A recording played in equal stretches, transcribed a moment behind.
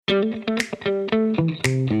Hello,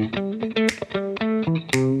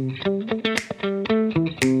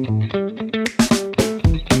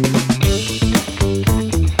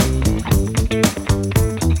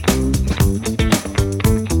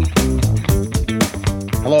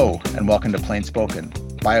 and welcome to Plain Spoken,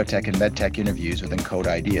 biotech and medtech interviews with Encode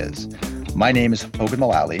Ideas. My name is Hogan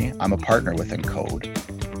Mullally. I'm a partner with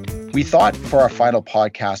Encode. We thought for our final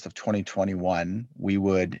podcast of 2021, we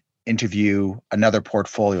would interview another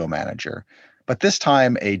portfolio manager, but this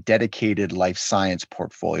time a dedicated life science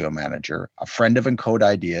portfolio manager, a friend of Encode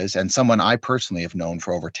Ideas, and someone I personally have known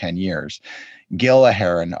for over 10 years, Gil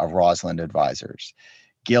Aharon of Rosalind Advisors.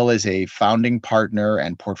 Gil is a founding partner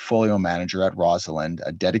and portfolio manager at Rosalind,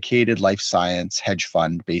 a dedicated life science hedge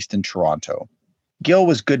fund based in Toronto. Gil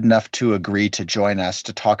was good enough to agree to join us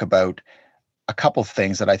to talk about a couple of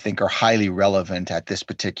things that I think are highly relevant at this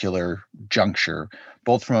particular juncture,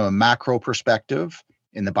 both from a macro perspective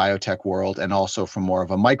in the biotech world and also from more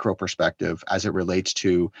of a micro perspective as it relates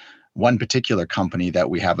to one particular company that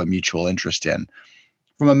we have a mutual interest in.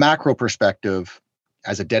 From a macro perspective,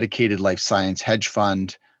 as a dedicated life science hedge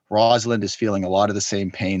fund, Rosalind is feeling a lot of the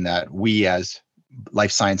same pain that we as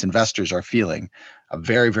life science investors are feeling. A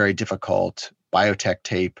very, very difficult biotech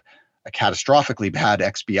tape, a catastrophically bad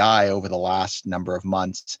XBI over the last number of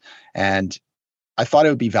months. And I thought it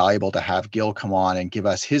would be valuable to have Gil come on and give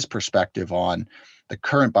us his perspective on the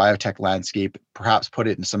current biotech landscape, perhaps put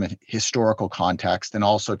it in some historical context, and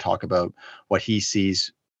also talk about what he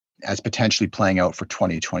sees as potentially playing out for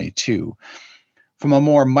 2022. From a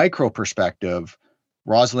more micro perspective,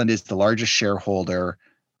 Rosalind is the largest shareholder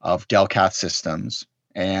of Delcath Systems,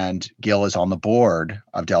 and Gil is on the board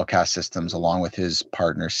of Delcath Systems along with his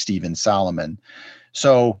partner, Stephen Salomon.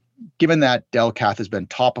 So given that Delcath has been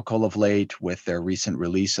topical of late with their recent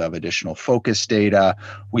release of additional focus data,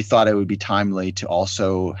 we thought it would be timely to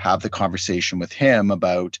also have the conversation with him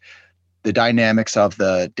about the dynamics of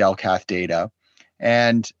the Delcath data,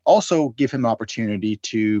 and also give him an opportunity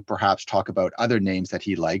to perhaps talk about other names that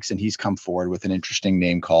he likes. And he's come forward with an interesting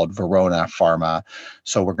name called Verona Pharma.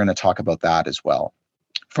 So we're going to talk about that as well.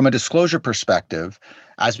 From a disclosure perspective,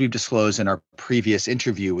 as we've disclosed in our previous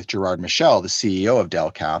interview with Gerard Michel, the CEO of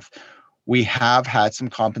Delcath, we have had some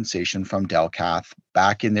compensation from Delcath.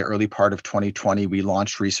 Back in the early part of 2020, we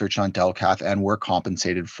launched research on Delcath and were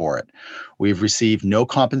compensated for it. We've received no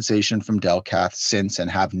compensation from Delcath since and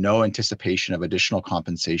have no anticipation of additional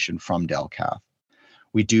compensation from Delcath.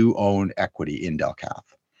 We do own equity in Delcath.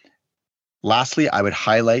 Lastly, I would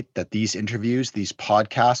highlight that these interviews, these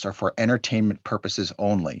podcasts, are for entertainment purposes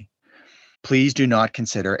only. Please do not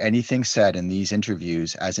consider anything said in these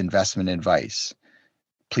interviews as investment advice.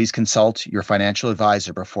 Please consult your financial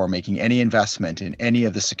advisor before making any investment in any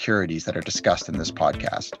of the securities that are discussed in this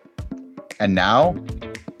podcast. And now,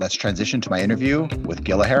 let's transition to my interview with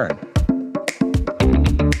Gil Aharon.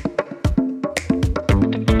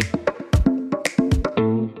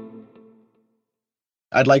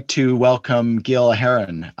 I'd like to welcome Gil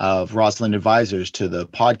Aharon of Rosalind Advisors to the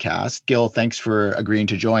podcast. Gil, thanks for agreeing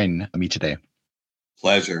to join me today.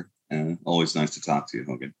 Pleasure, and always nice to talk to you,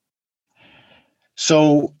 Hogan.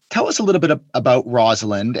 So tell us a little bit about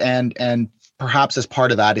Rosalind, and perhaps as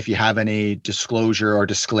part of that, if you have any disclosure or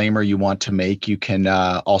disclaimer you want to make, you can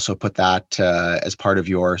also put that as part of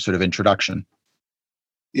your sort of introduction.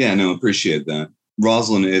 Yeah, no, appreciate that.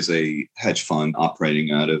 Rosalind is a hedge fund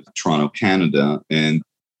operating out of Toronto, Canada, and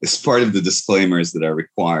as part of the disclaimers that are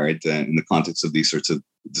required in the context of these sorts of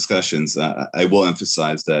discussions, I will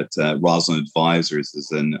emphasize that Rosalind Advisors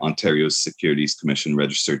is an Ontario Securities Commission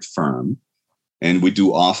registered firm. And we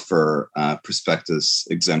do offer prospectus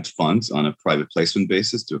exempt funds on a private placement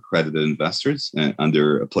basis to accredited investors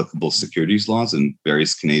under applicable securities laws in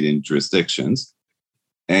various Canadian jurisdictions.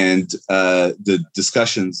 And the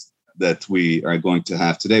discussions that we are going to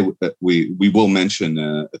have today, we will mention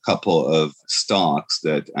a couple of stocks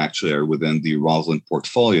that actually are within the Rosalind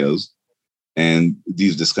portfolios. And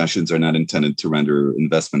these discussions are not intended to render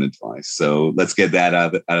investment advice. So let's get that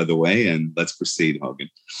out of the way and let's proceed, Hogan.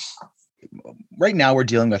 Right now, we're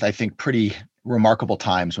dealing with, I think, pretty remarkable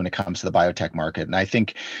times when it comes to the biotech market. And I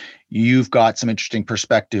think you've got some interesting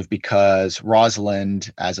perspective because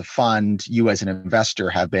Rosalind, as a fund, you as an investor,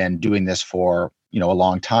 have been doing this for a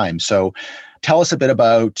long time. So tell us a bit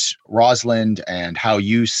about Rosalind and how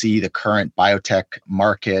you see the current biotech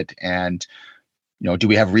market. And, do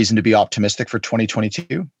we have reason to be optimistic for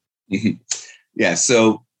 2022? Mm-hmm. Yeah.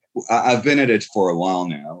 So I've been at it for a while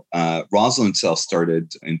now. Rosalind itself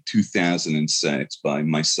started in 2006 by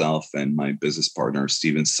myself and my business partner,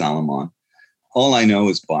 Stephen Salomon. All I know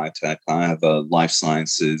is biotech. I have a life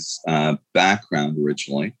sciences background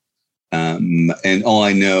originally. And all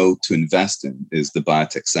I know to invest in is the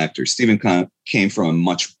biotech sector. Stephen came from a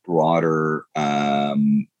much broader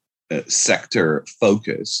sector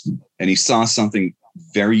focus, and he saw something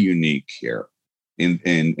very unique here in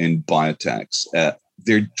biotechs.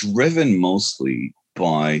 They're driven mostly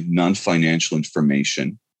by non-financial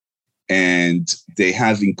information, and they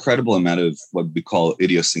have incredible amount of what we call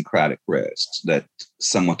idiosyncratic risks that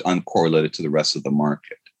somewhat uncorrelated to the rest of the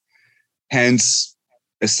market. Hence,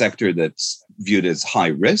 a sector that's viewed as high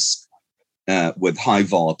risk with high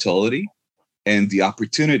volatility, and the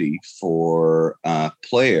opportunity for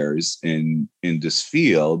players in this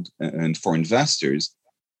field and for investors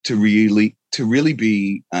to really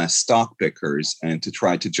be stock pickers and to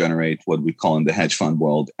try to generate what we call in the hedge fund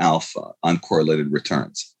world alpha, uncorrelated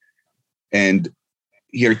returns. And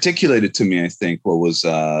he articulated to me, I think, what was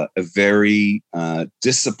a very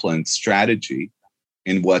disciplined strategy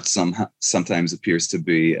in what sometimes appears to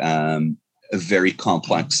be a very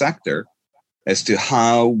complex sector as to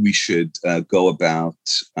how we should go about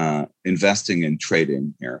investing and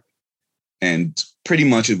trading here. And pretty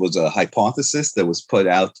much it was a hypothesis that was put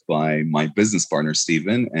out by my business partner,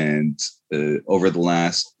 Stephen. And over the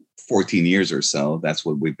last 14 years or so, that's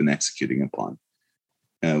what we've been executing upon.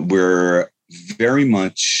 We're very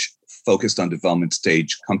much focused on development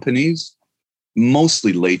stage companies,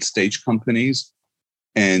 mostly late stage companies.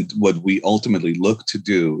 And what we ultimately look to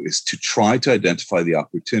do is to try to identify the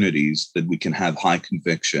opportunities that we can have high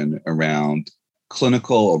conviction around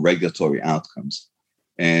clinical or regulatory outcomes.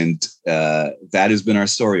 And that has been our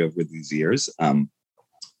story over these years.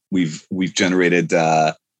 We've generated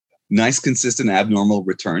nice, consistent, abnormal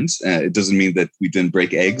returns. It doesn't mean that we didn't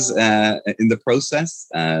break eggs in the process.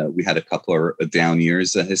 We had a couple of down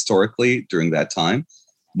years historically during that time.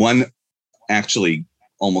 One actually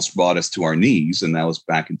almost brought us to our knees, and that was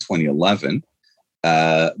back in 2011.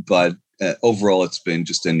 But overall, it's been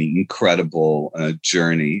just an incredible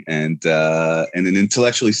journey and an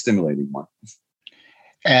intellectually stimulating one.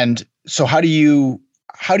 And so, how do you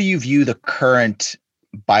view the current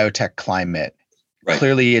biotech climate? Right.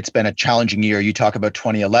 Clearly, it's been a challenging year. You talk about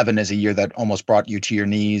 2011 as a year that almost brought you to your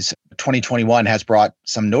knees. 2021 has brought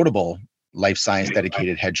some notable life science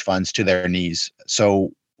dedicated hedge funds to their knees.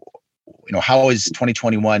 So, how is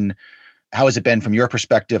 2021? How has it been from your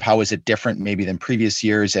perspective? How is it different maybe than previous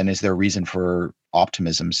years? And is there a reason for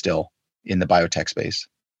optimism still in the biotech space?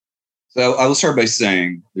 So I will start by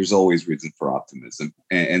saying there's always reason for optimism.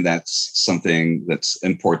 And that's something that's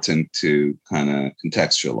important to kind of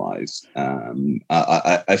contextualize.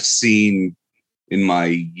 I've seen in my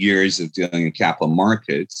years of dealing in capital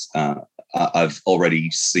markets, I've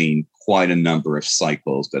already seen quite a number of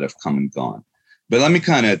cycles that have come and gone. But let me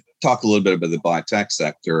kind of talk a little bit about the biotech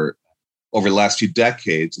sector over the last few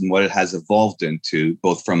decades and what it has evolved into,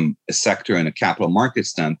 both from a sector and a capital market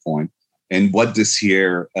standpoint, and what this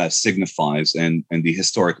year signifies and the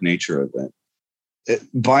historic nature of it.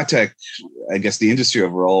 Biotech, I guess the industry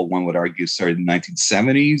overall, one would argue, started in the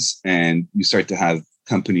 1970s, and you start to have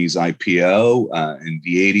companies IPO in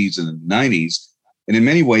the 80s and the 90s. And in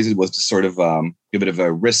many ways, it was to sort of a bit of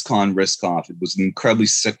a risk on, risk off. It was an incredibly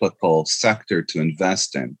cyclical sector to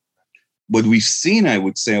invest in. What we've seen, I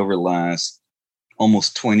would say, over the last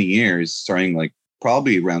almost 20 years, starting like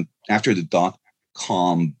probably around after the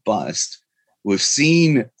dot-com bust, we've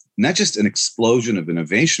seen not just an explosion of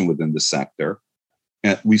innovation within the sector,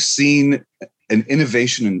 we've seen an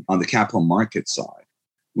innovation on the capital market side.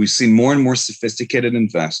 We've seen more and more sophisticated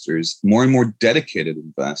investors, more and more dedicated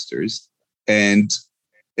investors, and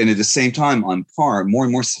at the same time, on par, more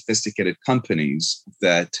and more sophisticated companies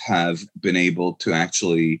that have been able to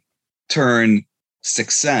actually turn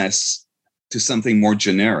success to something more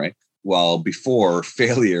generic, while before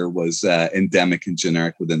failure was endemic and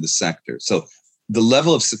generic within the sector. So the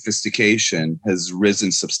level of sophistication has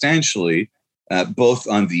risen substantially, both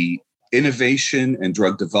on the innovation and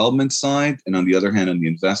drug development side, and on the other hand, on the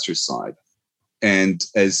investor side. And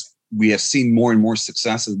as we have seen more and more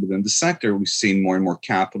successes within the sector, we've seen more and more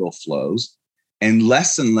capital flows and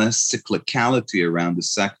less cyclicality around the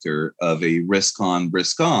sector of a risk on,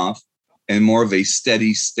 risk off, and more of a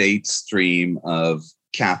steady state stream of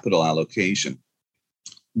capital allocation.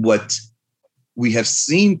 What we have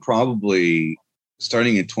seen probably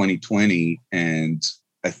starting in 2020, and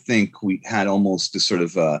I think we had almost a sort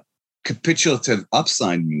of a capitulative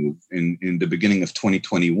upside move in the beginning of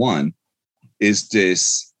 2021, is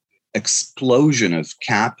this explosion of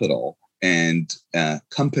capital and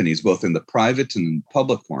companies, both in the private and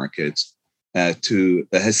public markets, to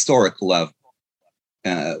a historic level.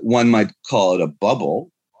 One might call it a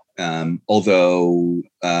bubble, although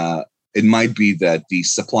it might be that the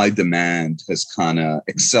supply demand has kind of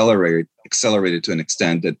accelerated to an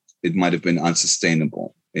extent that it might have been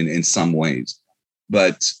unsustainable in some ways.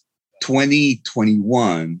 But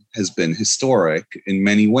 2021 has been historic in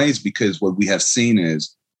many ways because what we have seen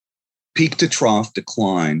is peak to trough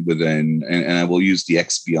decline within, and I will use the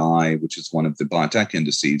XBI, which is one of the biotech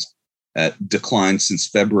indices, decline since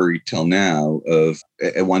February till now of,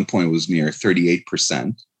 at one point it was near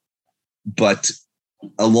 38%. But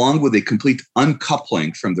along with a complete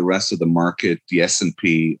uncoupling from the rest of the market, the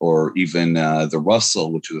S&P or even the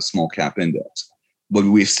Russell, which is a small cap index. What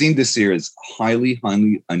we've seen this year is highly,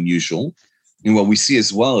 highly unusual. And what we see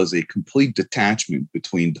as well is a complete detachment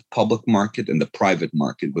between the public market and the private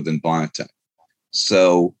market within biotech.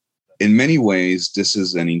 So in many ways, this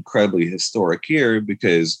is an incredibly historic year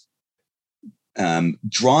because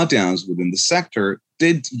drawdowns within the sector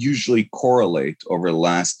did usually correlate over the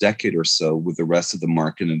last decade or so with the rest of the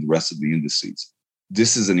market and the rest of the indices.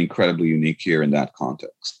 This is an incredibly unique year in that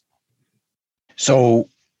context. So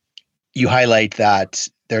you highlight that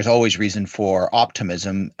there's always reason for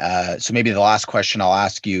optimism. So maybe the last question I'll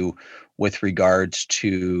ask you with regards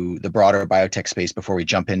to the broader biotech space before we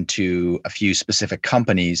jump into a few specific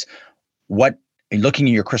companies, looking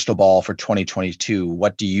at your crystal ball for 2022,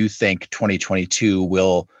 what do you think 2022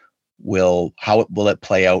 how will it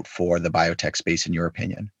play out for the biotech space in your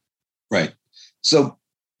opinion? Right. So,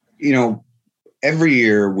 every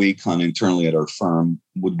year we kind of internally at our firm,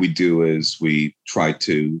 what we do is we try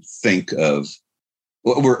to think of,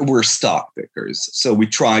 we're stock pickers. So we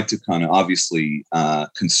try to kind of obviously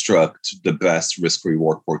construct the best risk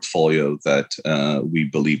reward portfolio that we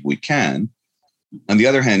believe we can. On the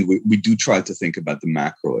other hand, we do try to think about the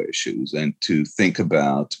macro issues and to think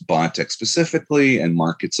about biotech specifically and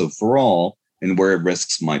markets overall and where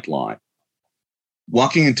risks might lie.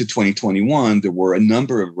 Walking into 2021, there were a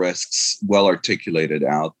number of risks well articulated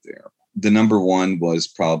out there. The number one was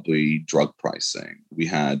probably drug pricing. We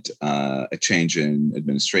had a change in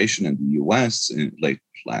administration in the US in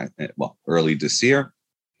early this year.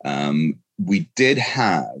 We did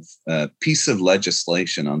have a piece of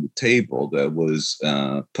legislation on the table that was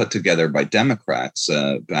put together by Democrats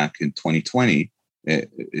back in 2020.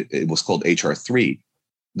 It was called HR 3,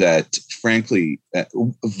 that frankly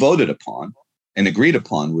voted upon and agreed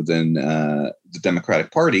upon within the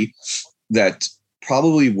Democratic Party that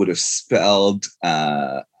probably would have spelled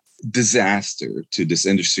disaster to this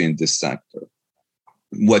industry and this sector.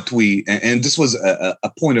 And this was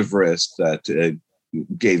a point of risk that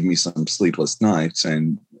gave me some sleepless nights,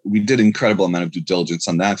 and we did an incredible amount of due diligence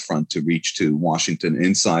on that front to reach to Washington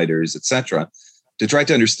insiders, etc., to try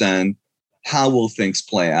to understand how will things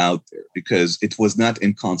play out there, because it was not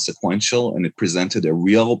inconsequential and it presented a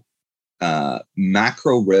real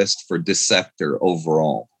macro risk for this sector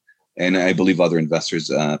overall. And I believe other investors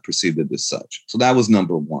perceived it as such. So that was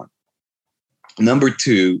number one. Number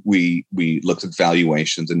two, we looked at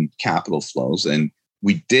valuations and capital flows, and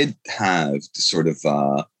we did have sort of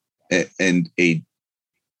an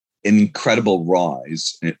incredible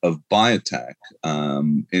rise of biotech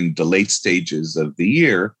in the late stages of the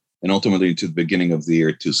year and ultimately into the beginning of the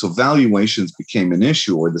year too. So valuations became an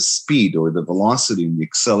issue, or the speed or the velocity and the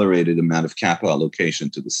accelerated amount of capital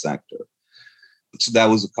allocation to the sector. So that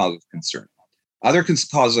was a cause of concern. Other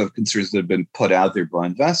causes of concerns that have been put out there by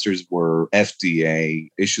investors were FDA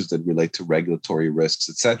issues that relate to regulatory risks,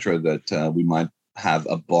 et cetera, that we might have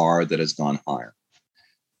a bar that has gone higher.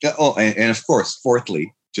 Oh, and of course,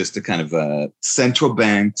 fourthly, just the kind of central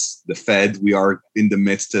banks, the Fed, we are in the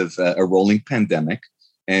midst of a rolling pandemic,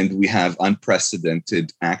 and we have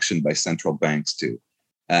unprecedented action by central banks too.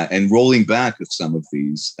 And rolling back of some of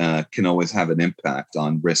these can always have an impact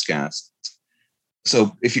on risk assets.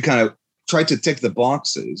 So if you kind of try to tick the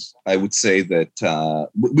boxes, I would say that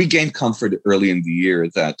we gained comfort early in the year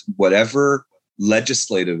that whatever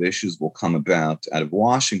legislative issues will come about out of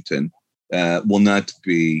Washington will not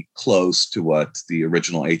be close to what the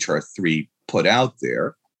original HR 3 put out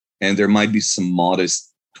there. And there might be some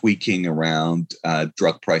modest tweaking around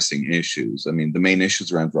drug pricing issues. I mean, the main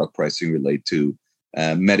issues around drug pricing relate to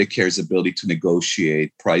Medicare's ability to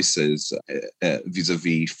negotiate prices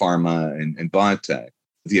vis-a-vis pharma and biotech,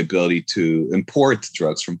 the ability to import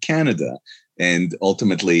drugs from Canada, and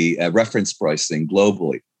ultimately reference pricing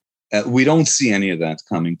globally. We don't see any of that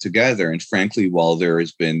coming together. And frankly, while there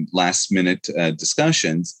has been last-minute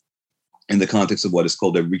discussions in the context of what is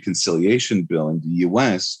called a reconciliation bill in the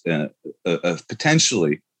US, of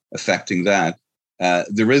potentially affecting that,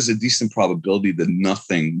 there is a decent probability that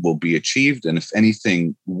nothing will be achieved. And if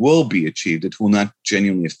anything will be achieved, it will not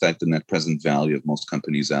genuinely affect the net present value of most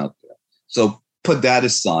companies out there. So put that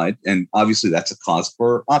aside, and obviously that's a cause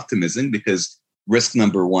for optimism because risk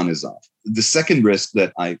number one is off. The second risk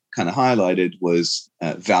that I kind of highlighted was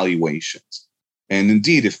valuations. And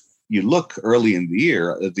indeed, if you look early in the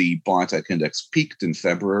year, the biotech index peaked in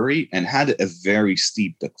February and had a very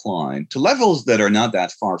steep decline to levels that are not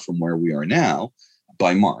that far from where we are now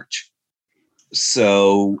by March.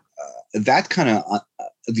 So that kind of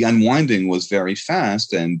the unwinding was very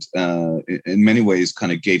fast and in many ways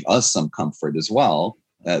kind of gave us some comfort as well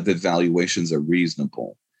that valuations are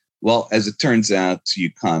reasonable. Well, as it turns out,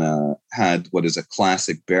 you kind of had what is a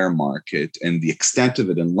classic bear market, and the extent of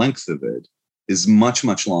it and length of it is much,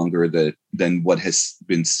 much longer than what has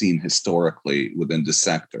been seen historically within the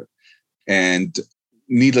sector. And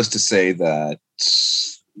needless to say that,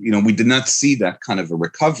 we did not see that kind of a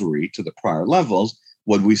recovery to the prior levels.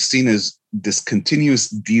 What we've seen is this continuous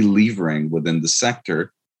delevering within the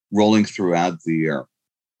sector rolling throughout the year.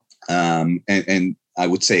 And I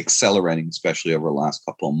would say accelerating, especially over the last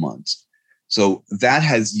couple of months. So that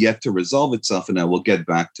has yet to resolve itself, and I will get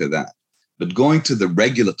back to that. But going to the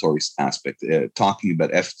regulatory aspect, talking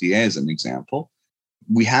about FDA as an example,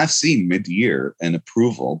 we have seen mid-year an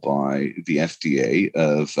approval by the FDA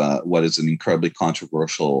of what is an incredibly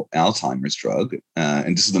controversial Alzheimer's drug,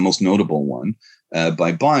 and this is the most notable one,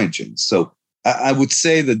 by Biogen. So I would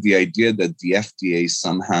say that the idea that the FDA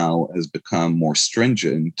somehow has become more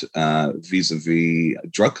stringent vis-a-vis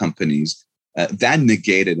drug companies, that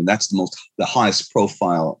negated, and that's the highest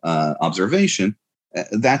profile observation,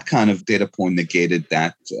 that kind of data point negated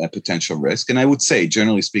that potential risk. And I would say,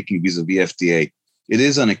 generally speaking, vis-a-vis FDA, it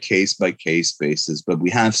is on a case-by-case basis, but we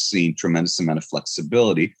have seen tremendous amount of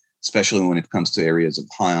flexibility, especially when it comes to areas of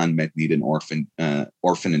high unmet need and orphan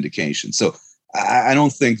indications. So I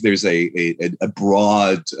don't think there's a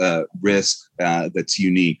broad risk that's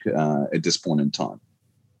unique at this point in time.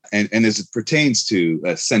 And as it pertains to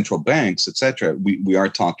central banks, et cetera, we are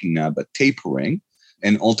talking now about tapering.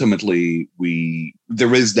 And ultimately,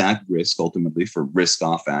 there is that risk ultimately for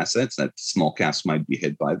risk-off assets that small caps might be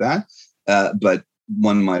hit by that. But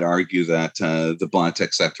one might argue that the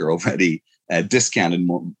biotech sector already discounted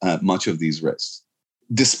much of these risks.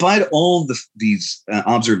 Despite all these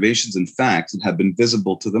observations and facts that have been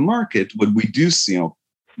visible to the market, what we do see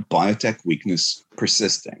biotech weakness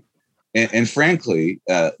persisting. And frankly,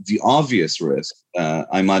 the obvious risk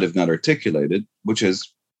I might have not articulated, which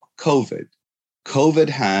is COVID. COVID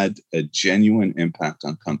had a genuine impact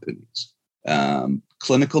on companies,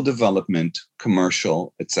 clinical development,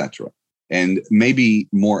 commercial, et cetera, and maybe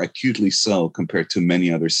more acutely so compared to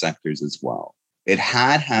many other sectors as well. It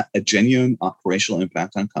had a genuine operational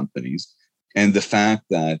impact on companies. And the fact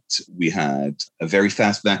that we had a very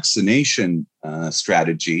fast vaccination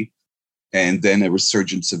strategy and then a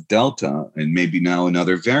resurgence of Delta and maybe now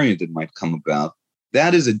another variant that might come about,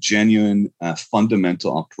 that is a genuine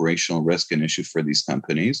fundamental operational risk and issue for these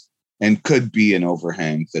companies and could be an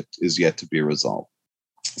overhang that is yet to be resolved.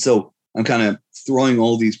 So I'm kind of throwing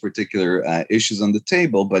all these particular issues on the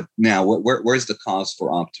table, but now where's the cause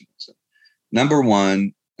for optimism? Number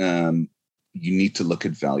one, you need to look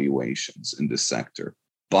at valuations in this sector.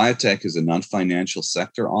 Biotech is a non-financial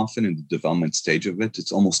sector, often in the development stage of it.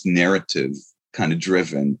 It's almost narrative kind of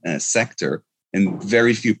driven sector. And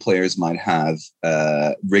very few players might have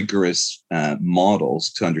rigorous models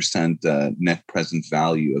to understand the net present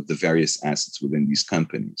value of the various assets within these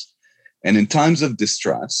companies. And in times of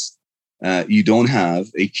distress, you don't have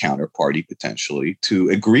a counterparty potentially to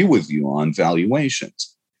agree with you on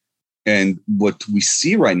valuations. And what we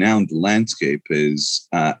see right now in the landscape is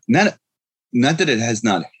not that it has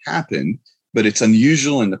not happened, but it's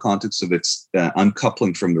unusual in the context of its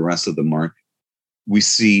uncoupling from the rest of the market. We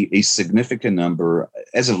see a significant number,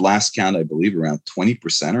 as of last count, I believe around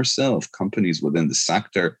 20% or so of companies within the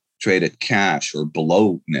sector trade at cash or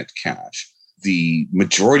below net cash. The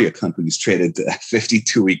majority of companies traded at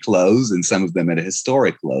 52-week lows and some of them at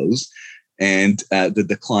historic lows. And the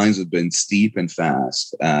declines have been steep and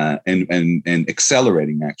fast and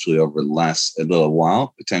accelerating actually over the last a little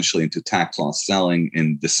while, potentially into tax loss selling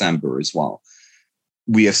in December as well.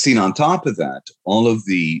 We have seen on top of that, all of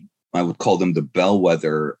the, I would call them the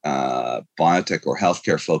bellwether biotech or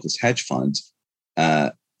healthcare focused hedge funds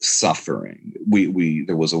suffering.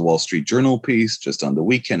 There was a Wall Street Journal piece just on the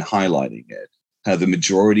weekend highlighting it. The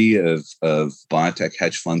majority of biotech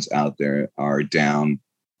hedge funds out there are down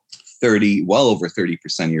well over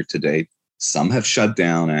 30% year to date. Some have shut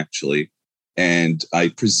down actually. And I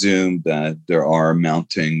presume that there are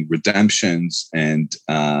mounting redemptions and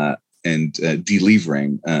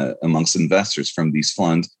delevering amongst investors from these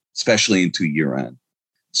funds, especially into year end.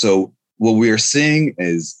 So what we are seeing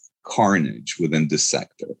is carnage within this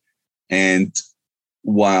sector. And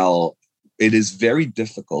while it is very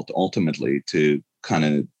difficult ultimately to kind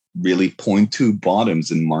of really point to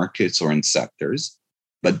bottoms in markets or in sectors,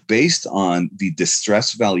 but based on the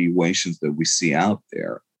distress valuations that we see out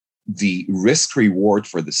there, the risk reward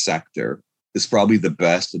for the sector is probably the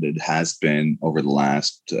best that it has been over the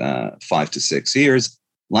last 5 to 6 years.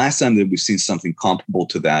 Last time that we've seen something comparable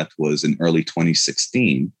to that was in early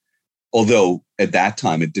 2016, although at that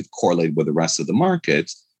time it did correlate with the rest of the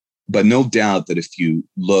markets. But no doubt that if you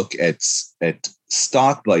look at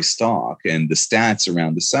stock by stock and the stats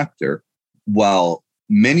around the sector, while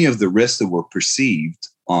many of the risks that were perceived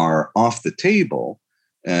are off the table,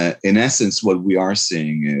 in essence, what we are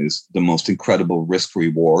seeing is the most incredible risk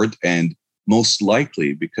reward. And most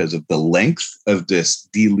likely because of the length of this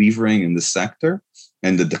delevering in the sector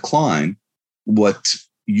and the decline, what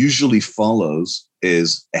usually follows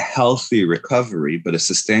is a healthy recovery, but a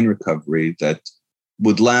sustained recovery that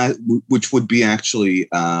would last, which would be actually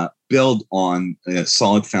built on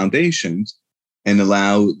solid foundations and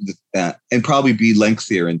allow and probably be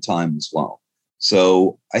lengthier in time as well.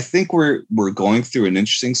 So I think we're going through an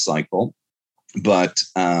interesting cycle, but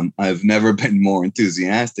I've never been more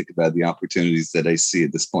enthusiastic about the opportunities that I see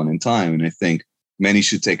at this point in time. And I think many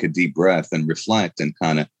should take a deep breath and reflect and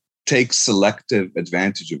kind of take selective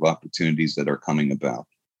advantage of opportunities that are coming about.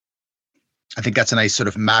 I think that's a nice sort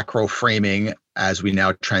of macro framing as we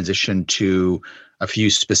now transition to a few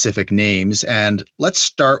specific names. And let's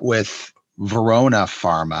start with Verona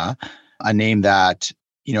Pharma, a name that,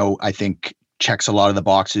 I think checks a lot of the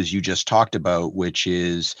boxes you just talked about, which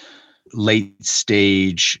is late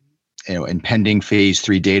stage, impending phase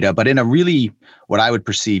 3 data, but in a really what I would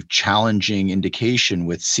perceive challenging indication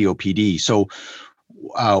with COPD. So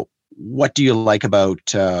what do you like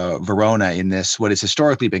about Verona in this, what has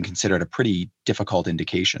historically been considered a pretty difficult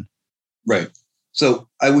indication? Right. So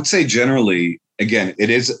I would say generally, again, it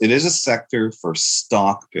is a sector for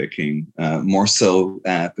stock picking, more so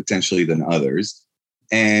potentially than others.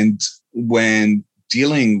 And when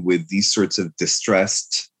dealing with these sorts of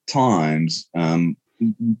distressed times,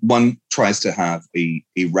 one tries to have a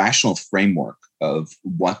rational framework of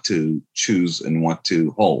what to choose and what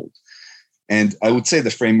to hold. And I would say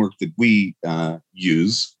the framework that we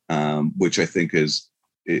use, which I think is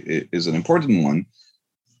an important one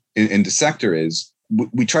in the sector, is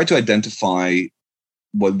we try to identify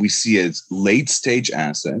what we see as late stage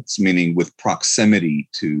assets, meaning with proximity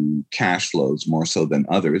to cash flows more so than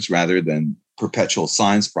others, rather than perpetual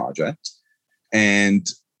science projects, and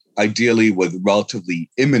ideally with relatively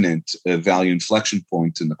imminent value inflection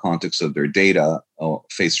points in the context of their data, or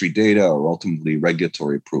phase 3 data, or ultimately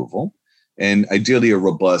regulatory approval, and ideally a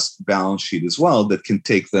robust balance sheet as well that can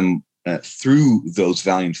take them through those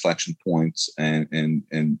value inflection points and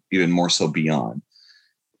even more so beyond.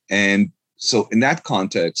 And so in that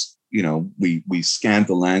context, we scan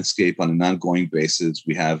the landscape on an ongoing basis.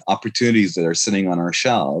 We have opportunities that are sitting on our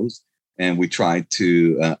shelves, and we try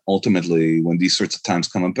to ultimately, when these sorts of times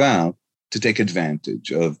come about, to take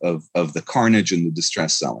advantage of the carnage and the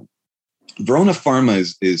distress selling. Verona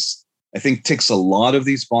Pharma is I think ticks a lot of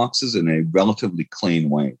these boxes in a relatively clean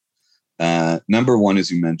way. Number one,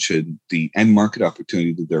 as you mentioned, the end market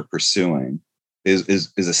opportunity that they're pursuing is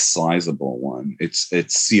a sizable one. It's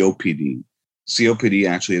COPD. COPD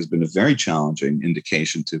actually has been a very challenging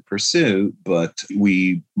indication to pursue, but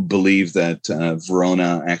we believe that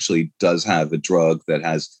Verona actually does have a drug that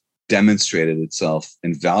has demonstrated itself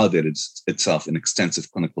and validated itself in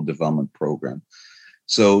extensive clinical development program.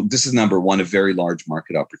 So this is number one, a very large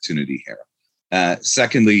market opportunity here.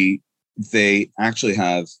 Secondly, they actually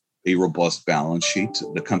have a robust balance sheet.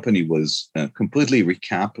 The company was completely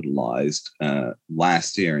recapitalized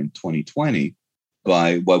last year in 2020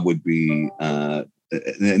 by what would be a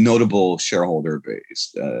notable shareholder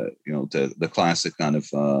base, the classic kind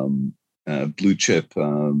of blue chip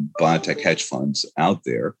biotech hedge funds out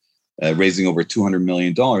there, raising over $200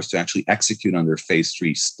 million to actually execute on their phase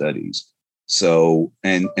 3 studies. So,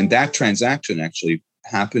 and that transaction actually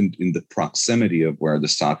happened in the proximity of where the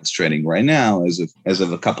stock is trading right now. As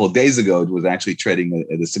of a couple of days ago, it was actually trading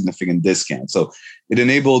at a significant discount. So it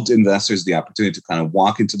enabled investors the opportunity to kind of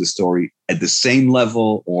walk into the story at the same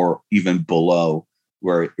level or even below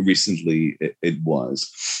where recently it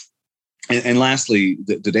was. And lastly,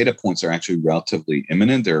 the data points are actually relatively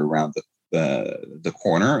imminent. They're around the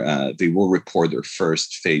corner. They will report their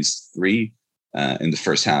first phase 3 in the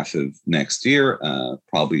first half of next year,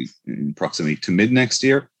 probably in proximity to mid next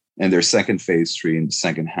year, and their second phase 3 in the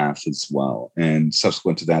second half as well. And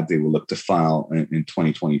subsequent to that, they will look to file in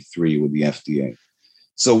 2023 with the FDA.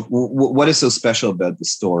 So what is so special about the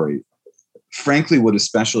story? Frankly, what is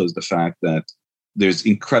special is the fact that there's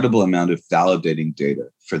incredible amount of validating data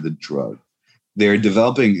for the drug. They're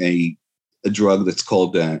developing a drug that's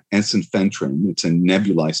called ensifentrine. It's a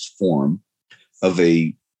nebulized form of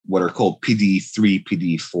what are called PDE3,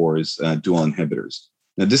 PDE4s, dual inhibitors.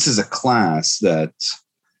 Now, this is a class that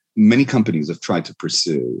many companies have tried to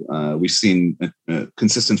pursue. We've seen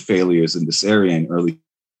consistent failures in this area in early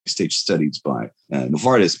stage studies by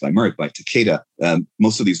Novartis, by Merck, by Takeda.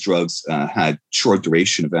 Most of these drugs had short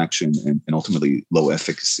duration of action and ultimately low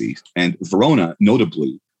efficacy. And Verona,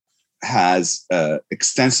 notably, has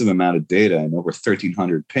extensive amount of data in over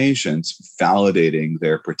 1,300 patients validating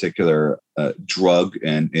their particular drug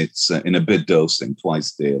and its inhibit dosing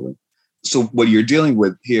twice daily. So what you're dealing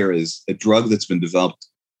with here is a drug that's been developed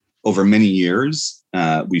over many years.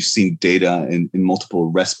 We've seen data in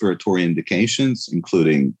multiple respiratory indications,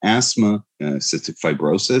 including asthma, cystic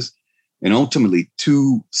fibrosis, and ultimately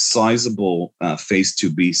 2 sizable phase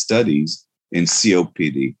 2B studies in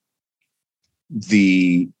COPD.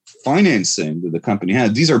 The financing that the company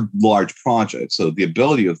had, these are large projects. So the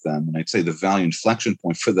ability of them, and I'd say the value inflection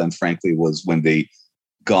point for them, frankly, was when they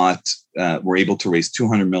were able to raise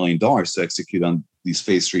 $200 million to execute on these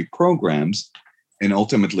phase 3 programs and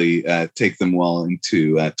ultimately take them well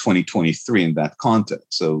into 2023 in that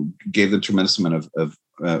context. So gave them tremendous amount of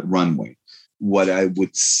runway. What I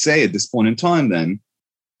would say at this point in time then,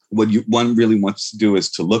 what one really wants to do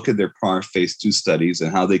is to look at their prior phase 2 studies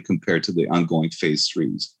and how they compare to the ongoing phase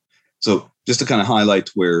 3s. So just to kind of highlight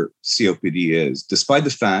where COPD is, despite the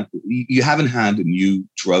fact you haven't had a new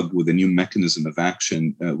drug with a new mechanism of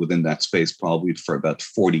action within that space probably for about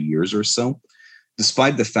 40 years or so,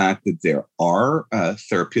 despite the fact that there are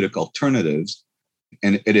therapeutic alternatives,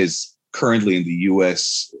 and it is currently in the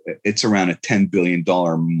US, it's around a $10 billion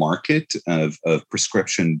market of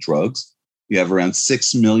prescription drugs. You have around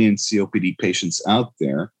 6 million COPD patients out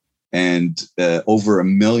there, and over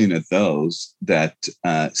 1 million of those that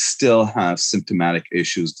still have symptomatic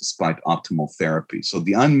issues despite optimal therapy. So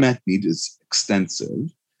the unmet need is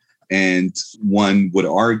extensive. And one would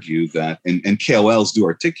argue that, and KOLs do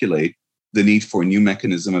articulate, the need for a new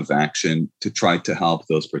mechanism of action to try to help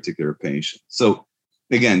those particular patients. So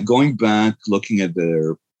again, going back, looking at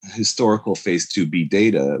their historical phase 2B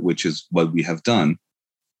data, which is what we have done,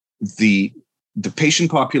 the patient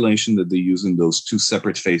population that they use in those 2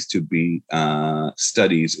 separate phase 2B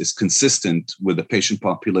studies is consistent with the patient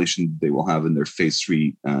population they will have in their phase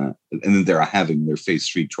 3, and then they're having their phase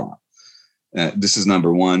 3 trial. This is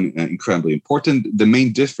number one, incredibly important. The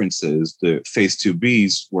main difference is the phase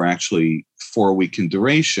 2Bs were actually 4-week in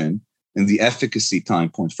duration, and the efficacy time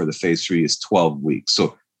point for the phase 3 is 12 weeks.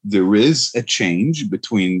 So there is a change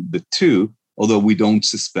between the two, although we don't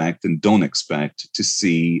suspect and don't expect to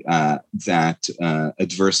see that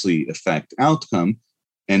adversely affect outcome.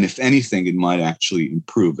 And if anything, it might actually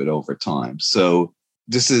improve it over time. So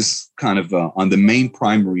this is kind of on the main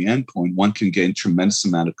primary endpoint, one can gain tremendous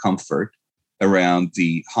amount of comfort around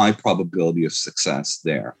the high probability of success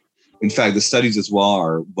there. In fact, the studies as well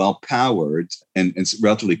are well powered and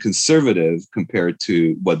relatively conservative compared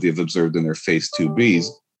to what they've observed in their phase 2Bs,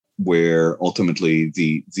 where ultimately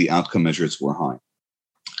the outcome measures were high.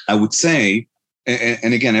 I would say,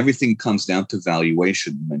 and again, everything comes down to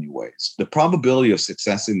valuation in many ways. The probability of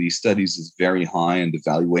success in these studies is very high, and the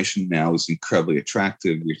valuation now is incredibly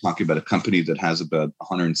attractive. We're talking about a company that has about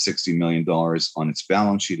 $160 million on its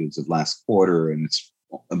balance sheet as of last quarter, and it's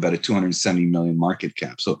about a $270 million market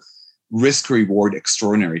cap. So risk reward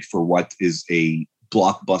extraordinary for what is a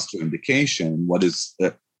blockbuster indication, what is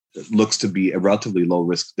looks to be a relatively low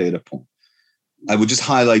risk data point. I would just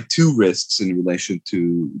highlight 2 risks in relation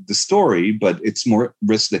to the story, but it's more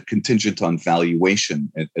risk that contingent on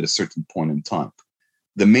valuation at a certain point in time.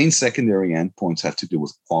 The main secondary endpoints have to do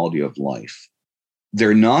with quality of life.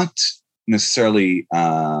 They're not necessarily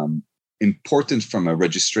important from a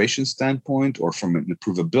registration standpoint or from an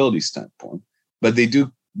approvability standpoint, but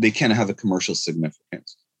they can have a commercial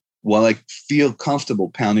significance. While I feel comfortable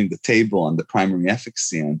pounding the table on the primary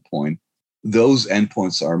efficacy endpoint, those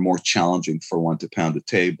endpoints are more challenging for one to pound the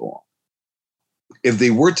table. If they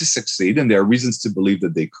were to succeed, and there are reasons to believe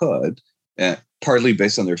that they could, partly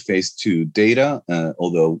based on their phase 2 data,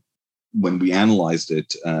 although when we analyzed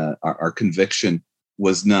it, our conviction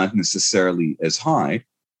was not necessarily as high.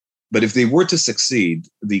 But if they were to succeed,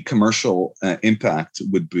 the commercial impact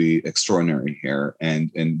would be extraordinary here, and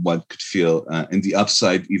one could feel, and the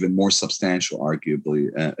upside even more substantial, arguably,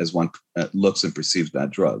 as one looks and perceives that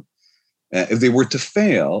drug. If they were to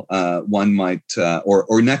fail, one might,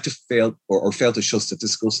 or not to fail, or fail to show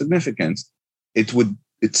statistical significance, it would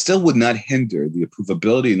it still would not hinder the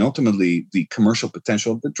approvability and ultimately the commercial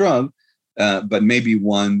potential of the drug, but maybe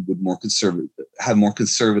one would have more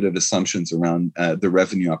conservative assumptions around the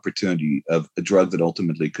revenue opportunity of a drug that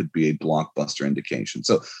ultimately could be a blockbuster indication.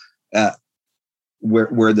 So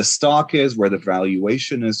where the stock is, where the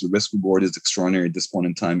valuation is, the risk reward is extraordinary at this point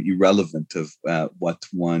in time, irrelevant of what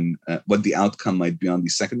the outcome might be on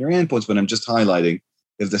these secondary endpoints. But I'm just highlighting,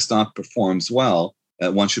 if the stock performs well,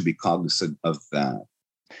 one should be cognizant of that.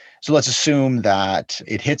 So let's assume that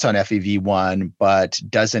it hits on FEV1, but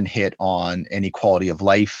doesn't hit on any quality of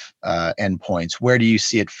life endpoints. Where do you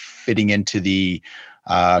see it fitting into the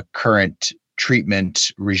current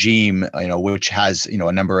treatment regime, which has,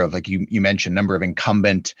 a number of, like you mentioned, number of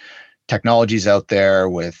incumbent technologies out there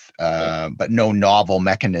with, but no novel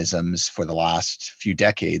mechanisms for the last few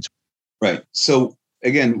decades? Right. So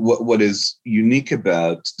again, what is unique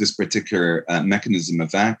about this particular mechanism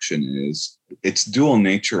of action is its dual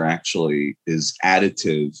nature actually is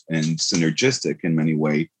additive and synergistic in many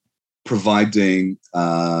ways, providing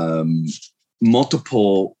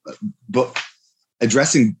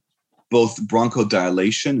addressing both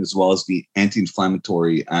bronchodilation as well as the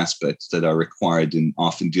anti-inflammatory aspects that are required in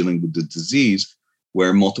often dealing with the disease,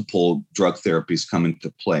 where multiple drug therapies come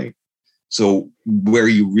into play. So where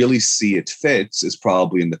you really see it fits is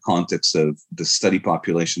probably in the context of the study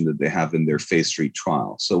population that they have in their phase 3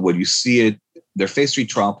 trial. So what you see it, their phase 3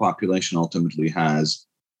 trial population ultimately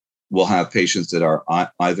will have patients that are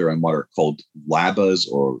either on what are called LABAs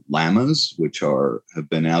or LAMAs, which have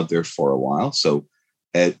been out there for a while. So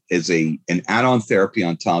as an add-on therapy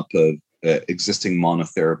on top of existing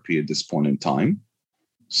monotherapy at this point in time.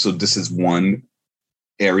 So this is one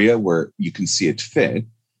area where you can see it fit.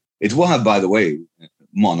 It will have, by the way,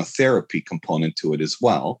 monotherapy component to it as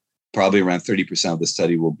well. Probably around 30% of the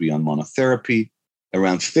study will be on monotherapy.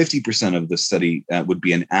 Around 50% of the study would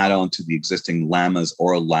be an add-on to the existing LAMAs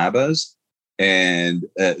or LABAs. And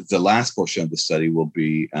the last portion of the study will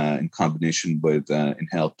be in combination with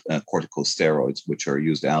inhaled corticosteroids, which are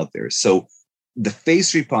used out there. So the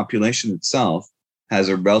phase 3 population itself has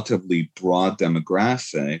a relatively broad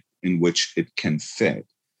demographic in which it can fit.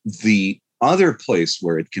 The other place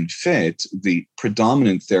where it can fit, the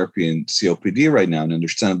predominant therapy in COPD right now, and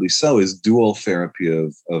understandably so, is dual therapy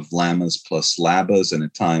of LAMAs plus LABAs, and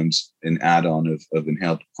at times an add-on of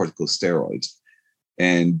inhaled corticosteroids.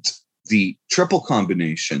 And the triple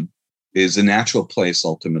combination is a natural place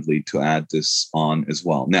ultimately to add this on as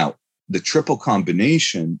well. Now, the triple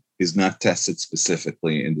combination is not tested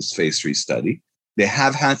specifically in this phase 3 study. They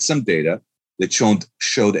have had some data that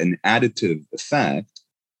showed an additive effect,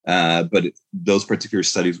 but those particular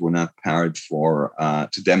studies were not powered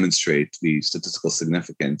to demonstrate the statistical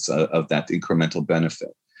significance of that incremental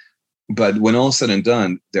benefit. But when all is said and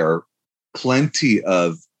done, there are plenty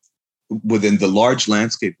of, within the large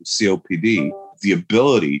landscape of COPD, the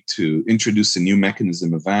ability to introduce a new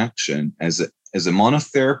mechanism of action as a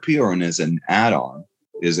monotherapy or as an add-on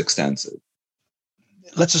is extensive.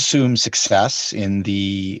 Let's assume success in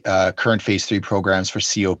the current phase 3 programs for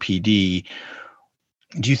COPD.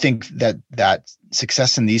 Do you think that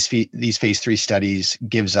success in these phase 3 studies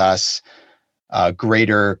gives us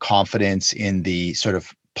greater confidence in the sort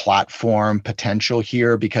of platform potential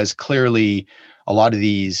here? Because clearly a lot of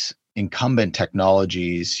these incumbent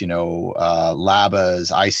technologies,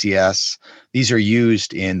 LABAs, ICS, these are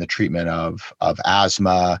used in the treatment of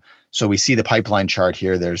asthma. So we see the pipeline chart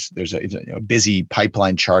here. There's a busy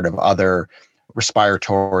pipeline chart of other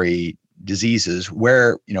respiratory diseases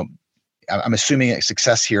where, I'm assuming a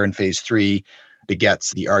success here in phase 3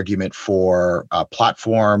 begets the argument for a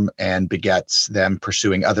platform and begets them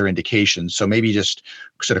pursuing other indications. So maybe just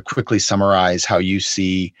sort of quickly summarize how you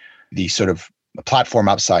see the sort of platform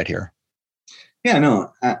upside here. Yeah,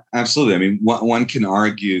 no, absolutely. I mean, one can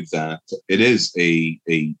argue that it is a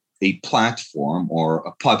platform or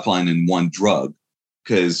a pipeline in one drug,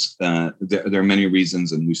 because there are many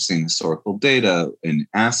reasons, and we've seen historical data in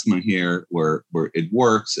asthma here where it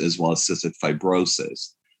works, as well as cystic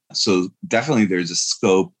fibrosis. So definitely there's a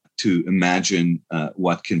scope to imagine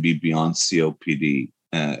what can be beyond COPD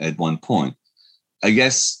at one point. I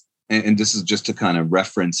guess, and this is just to kind of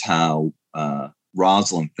reference how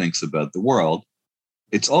Rosalind thinks about the world,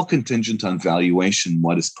 it's all contingent on valuation,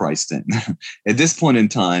 what is priced in. At this point in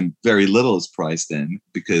time, very little is priced in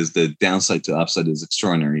because the downside to upside is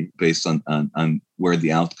extraordinary based on where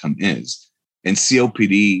the outcome is. And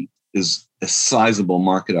COPD is a sizable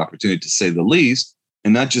market opportunity, to say the least.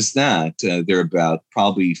 And not just that, there are about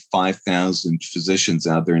probably 5,000 physicians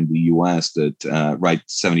out there in the US that write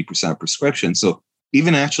 70% of prescriptions. So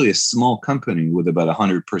even actually a small company with about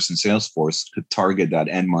 100-person sales force could target that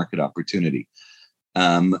end market opportunity.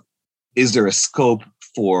 Is there a scope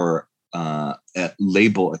for a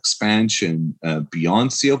label expansion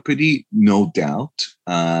beyond COPD? No doubt.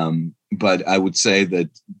 But I would say that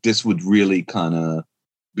this would really kind of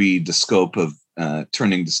be the scope of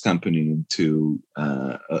turning this company into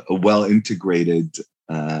a well-integrated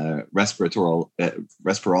respirology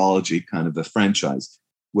kind of a franchise,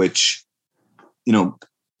 which,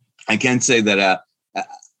 I can't say that.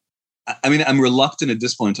 I'm reluctant at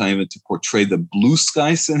this point in time even to portray the blue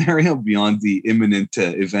sky scenario beyond the imminent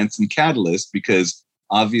events and catalysts, because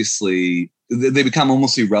obviously they become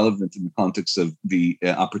almost irrelevant in the context of the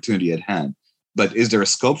opportunity at hand. But is there a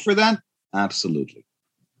scope for that? Absolutely.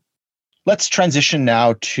 Let's transition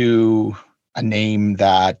now to a name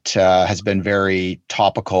that has been very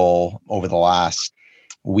topical over the last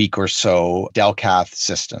week or so, Delcath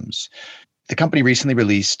Systems. The company recently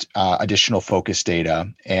released additional focus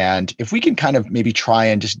data. And if we can kind of maybe try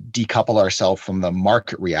and just decouple ourselves from the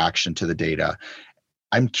market reaction to the data,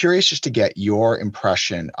 I'm curious just to get your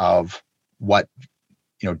impression of what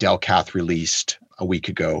Delcath released a week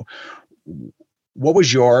ago. What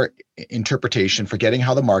was your interpretation, forgetting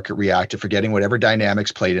how the market reacted, forgetting whatever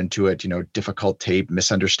dynamics played into it, difficult tape,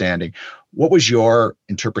 misunderstanding? What was your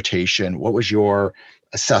interpretation? What was your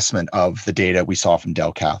assessment of the data we saw from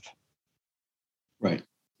Delcath? Right.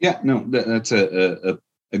 Yeah, no, that's a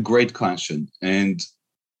great question. And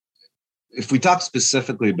if we talk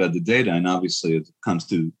specifically about the data, and obviously it comes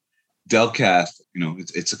to Delcath,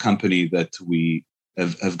 it's a company that we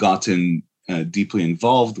have gotten deeply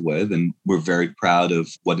involved with, and we're very proud of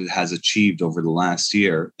what it has achieved over the last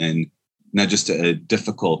year, and not just a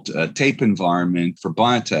difficult tape environment for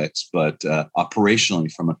biotechs, but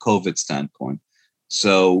operationally from a COVID standpoint.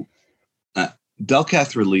 So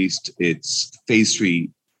Delcath released its phase 3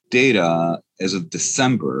 data as of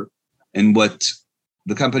December, and what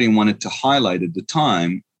the company wanted to highlight at the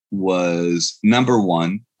time was, number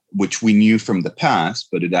one, which we knew from the past,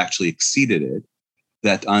 but it actually exceeded it,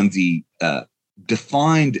 that on the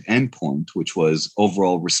defined endpoint, which was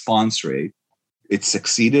overall response rate, it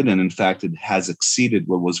succeeded. And in fact, it has exceeded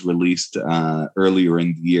what was released earlier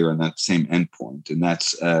in the year on that same endpoint. And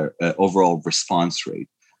that's overall response rate.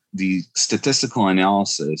 The statistical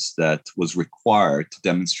analysis that was required to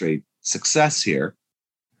demonstrate success here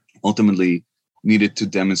ultimately needed to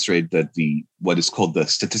demonstrate that what is called the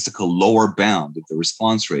statistical lower bound of the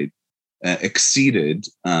response rate exceeded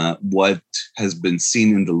what has been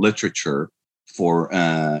seen in the literature for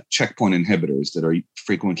checkpoint inhibitors that are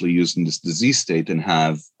frequently used in this disease state and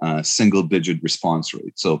have single-digit response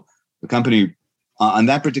rate. So the company, on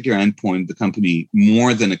that particular endpoint, the company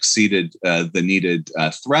more than exceeded the needed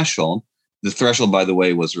threshold. The threshold, by the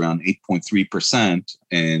way, was around 8.3%,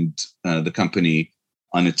 and the company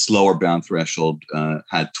on its lower bound threshold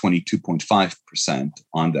had 22.5%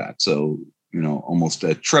 on that. So, almost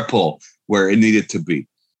a triple where it needed to be.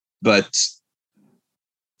 But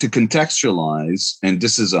to contextualize, and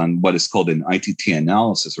this is on what is called an ITT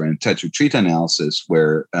analysis or intent-to-treat analysis,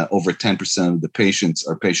 where over 10% of the patients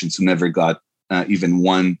are patients who never got even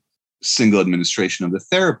one single administration of the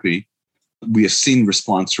therapy. We have seen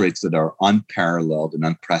response rates that are unparalleled and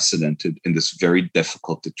unprecedented in this very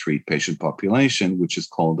difficult to treat patient population, which is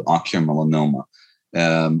called ocular melanoma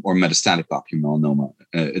or metastatic ocular melanoma,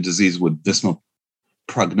 a disease with dismal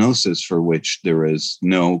prognosis for which there is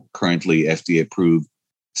no currently FDA-approved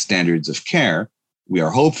standards of care. We are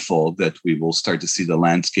hopeful that we will start to see the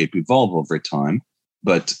landscape evolve over time,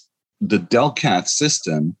 but the Delcath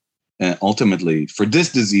system ultimately for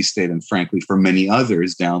this disease state, and frankly for many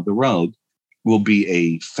others down the road, will be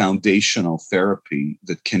a foundational therapy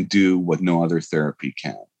that can do what no other therapy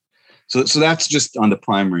can. So that's just on the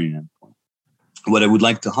primary endpoint. What I would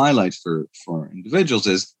like to highlight for individuals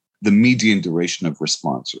is the median duration of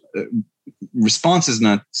response. Response is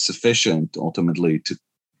not sufficient ultimately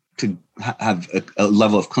to have a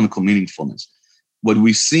level of clinical meaningfulness. What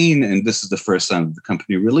we've seen, and this is the first time the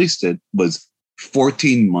company released it, was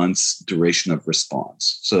 14 months duration of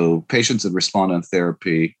response. So patients that respond on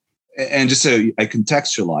therapy, and just so I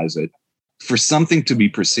contextualize it, for something to be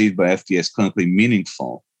perceived by FDA as clinically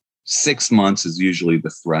meaningful, 6 months is usually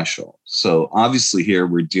the threshold. So obviously here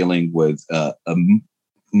we're dealing with a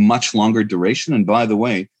much longer duration. And by the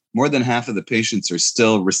way, more than half of the patients are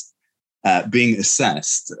still being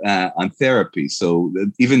assessed on therapy. So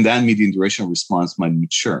even that median duration of response might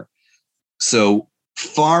mature. So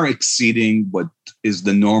far exceeding what is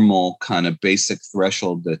the normal kind of basic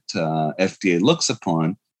threshold that FDA looks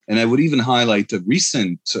upon. And I would even highlight a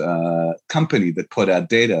recent company that put out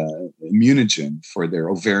data, Immunogen, for their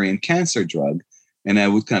ovarian cancer drug. And I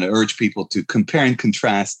would kind of urge people to compare and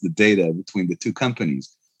contrast the data between the two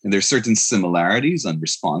companies. And there's certain similarities on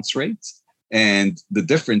response rates. And the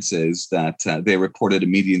difference is that they reported a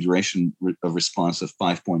median duration of response of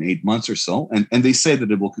 5.8 months or so. And they say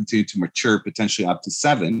that it will continue to mature potentially up to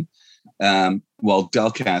 7, while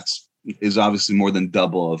Delcath's is obviously more than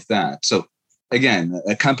double of that. So again,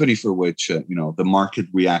 a company for which the market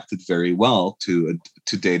reacted very well to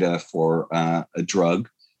data for a drug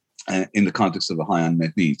in the context of a high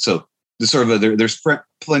unmet need. So there's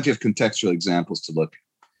plenty of contextual examples to look at.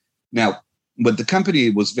 Now, what the company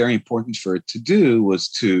was very important for it to do was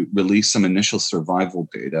to release some initial survival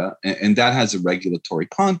data, and that has a regulatory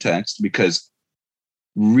context because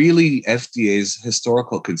really FDA's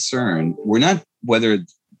historical concern were not whether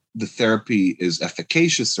the therapy is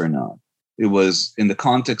efficacious or not. It was in the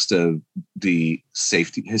context of the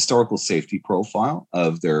historical safety profile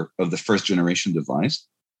of the first generation device.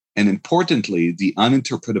 And importantly, the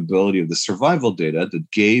uninterpretability of the survival data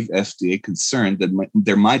that gave FDA concern that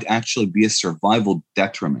there might actually be a survival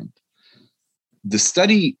detriment. The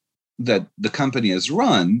study that the company has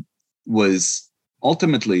run was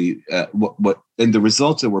ultimately and the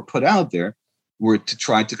results that were put out there were to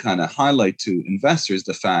try to kind of highlight to investors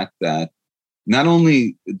the fact that not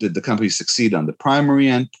only did the company succeed on the primary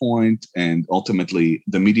endpoint, and ultimately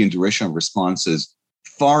the median duration of responses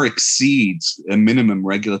far exceeds a minimum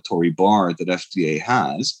regulatory bar that FDA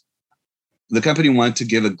has, the company wanted to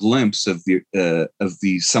give a glimpse of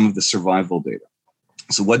some of the survival data.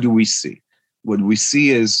 So what do we see? What we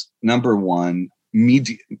see is, number one,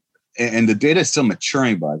 and the data is still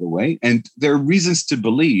maturing, by the way, and there are reasons to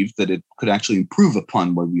believe that it could actually improve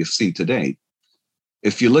upon what we have seen today.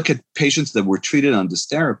 If you look at patients that were treated on this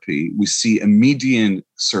therapy, we see a median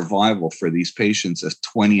survival for these patients of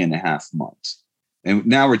 20 and a half months. And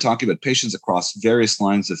now we're talking about patients across various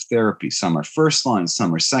lines of therapy. Some are first line,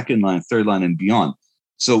 some are second line, third line, and beyond.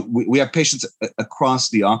 So we have patients across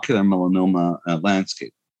the ocular melanoma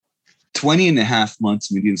landscape. 20 and a half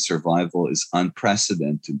months median survival is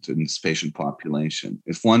unprecedented in this patient population.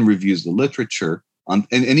 If one reviews the literature, and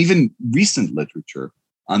even recent literature,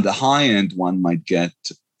 on the high end, one might get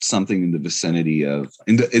something in the vicinity of,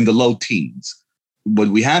 in the low teens. What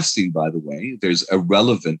we have seen, by the way, there's a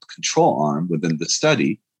relevant control arm within the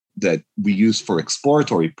study that we use for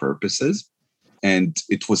exploratory purposes. And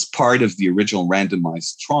it was part of the original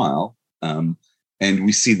randomized trial. And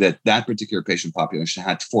we see that particular patient population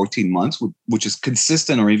had 14 months, which is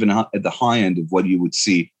consistent or even at the high end of what you would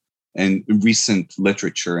see in recent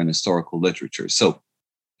literature and historical literature. So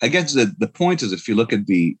I guess the point is, if you look at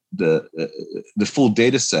the full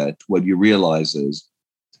data set, what you realize is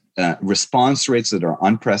response rates that are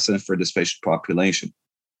unprecedented for this patient population,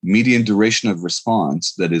 median duration of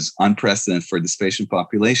response that is unprecedented for this patient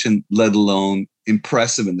population, let alone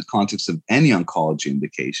impressive in the context of any oncology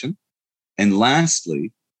indication. And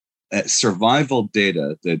lastly, survival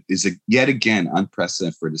data that is yet again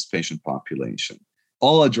unprecedented for this patient population,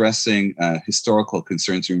 all addressing historical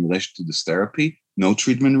concerns in relation to this therapy. No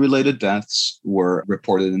treatment-related deaths were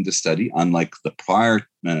reported in the study, unlike the prior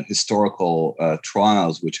historical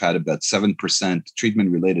trials, which had about 7%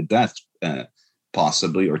 treatment-related deaths,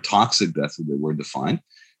 possibly, or toxic deaths as they were defined.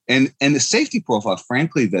 And the safety profile,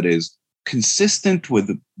 frankly, that is consistent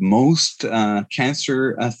with most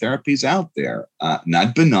cancer therapies out there.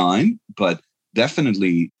 Not benign, but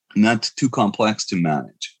definitely not too complex to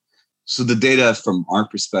manage. So the data from our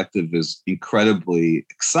perspective is incredibly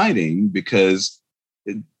exciting because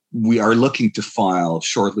we are looking to file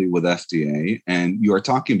shortly with FDA, and you are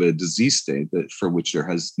talking about a disease state for which there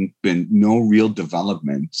has been no real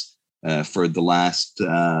development for the last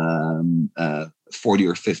 40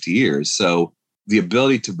 or 50 years. So the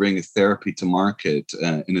ability to bring a therapy to market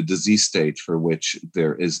in a disease state for which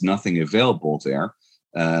there is nothing available there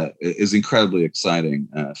is incredibly exciting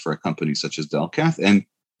for a company such as Delcath.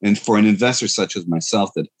 And for an investor such as myself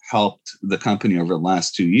that helped the company over the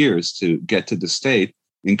last 2 years to get to the state,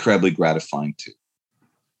 incredibly gratifying too.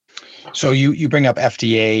 So you bring up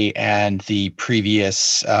FDA and the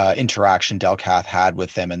previous interaction Delcath had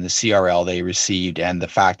with them and the CRL they received, and the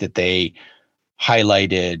fact that they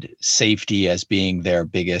highlighted safety as being their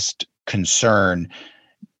biggest concern.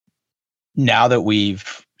 Now that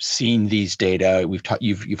we've seen these data,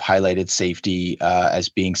 you've highlighted safety as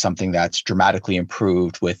being something that's dramatically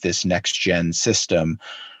improved with this next gen system.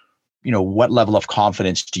 What level of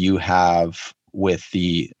confidence do you have with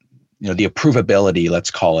the approvability, let's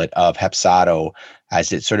call it, of Hepzato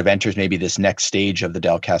as it sort of enters maybe this next stage of the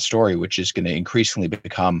Delcath story, which is going to increasingly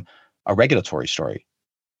become a regulatory story?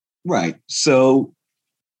 Right. So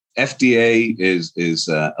FDA is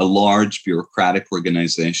a large bureaucratic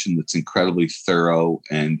organization that's incredibly thorough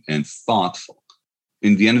and thoughtful.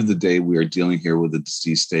 In the end of the day, we are dealing here with a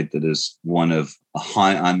disease state that is one of a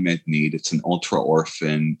high unmet need. It's an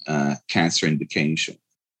ultra-orphan cancer indication.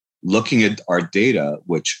 Looking at our data,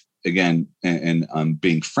 which again, and I'm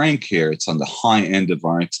being frank here, it's on the high end of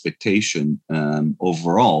our expectation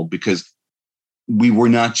overall, because we were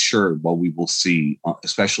not sure what we will see,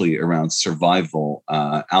 especially around survival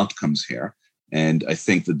outcomes here. And I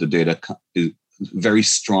think that the data is very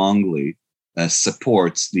strongly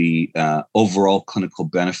supports the overall clinical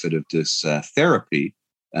benefit of this therapy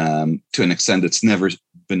to an extent that's never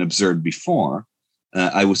been observed before.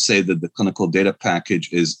 I would say that the clinical data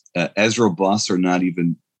package is as robust, or not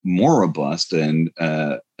even more robust, than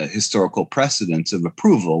historical precedents of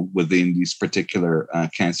approval within these particular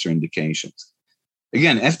cancer indications.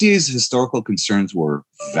 Again, FDA's historical concerns were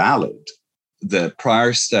valid. The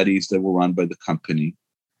prior studies that were run by the company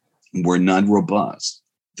were not robust.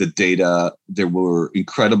 The data, there was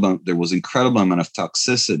incredible amount of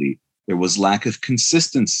toxicity. There was lack of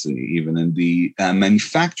consistency even in the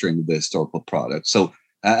manufacturing of the historical product. So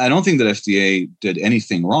I don't think that FDA did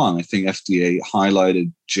anything wrong. I think FDA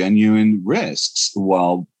highlighted genuine risks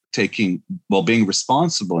while being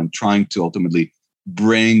responsible and trying to ultimately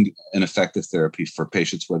bring an effective therapy for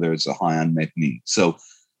patients where there is a high unmet need. So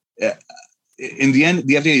in the end,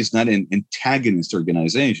 the FDA is not an antagonist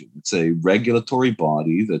organization. It's a regulatory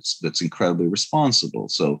body that's incredibly responsible.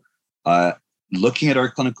 So looking at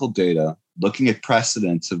our clinical data, looking at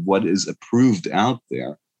precedents of what is approved out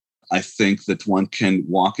there, I think that one can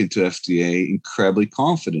walk into FDA incredibly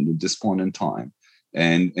confident at this point in time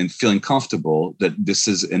and feeling comfortable that this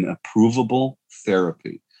is an approvable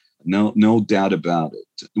therapy. No doubt about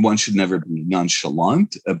it. One should never be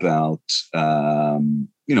nonchalant about,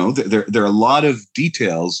 there are a lot of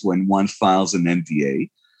details when one files an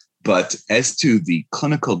NDA, but as to the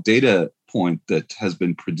clinical data point that has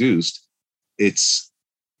been produced, it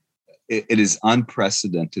is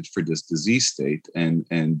unprecedented for this disease state and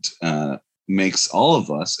makes all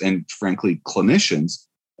of us, and frankly, clinicians,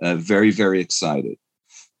 very, very excited.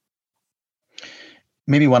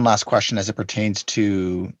 Maybe one last question as it pertains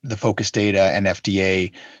to the FOCUS data and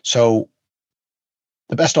FDA. So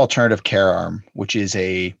the best alternative care arm, which is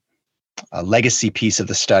a legacy piece of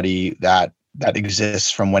the study that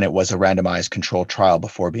exists from when it was a randomized controlled trial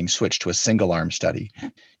before being switched to a single arm study.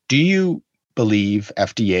 Do you believe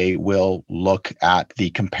FDA will look at the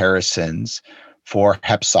comparisons for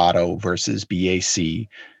HEPZATO versus BAC?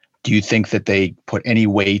 Do you think that they put any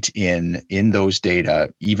weight in those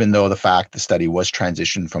data, even though the study was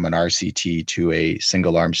transitioned from an RCT to a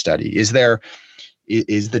single arm study? Is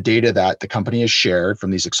the data that the company has shared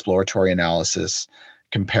from these exploratory analysis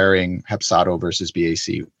comparing HEPZATO versus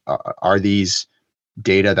BAC, are these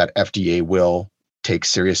data that FDA will take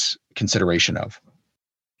serious consideration of?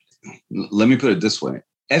 Let me put it this way.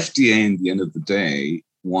 FDA, in the end of the day,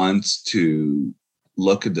 wants to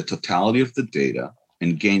look at the totality of the data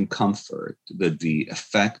and gain comfort that the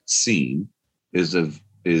effect seen is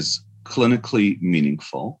clinically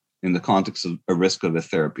meaningful in the context of a risk of a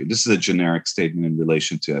therapy. This is a generic statement in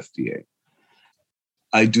relation to FDA.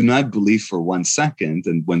 I do not believe for 1 second,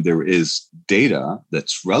 and when there is data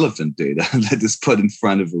that's relevant data that is put in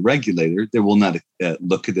front of a regulator, they will not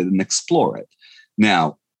look at it and explore it.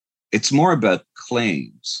 Now, it's more about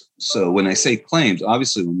claims. So when I say claims,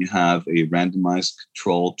 obviously when you have a randomized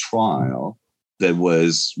controlled trial that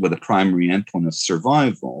was with a primary endpoint of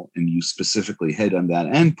survival, and you specifically hit on that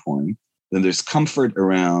endpoint, then there's comfort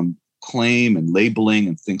around claim and labeling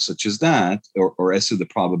and things such as that, or as to the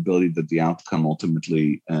probability that the outcome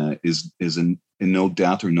ultimately is in no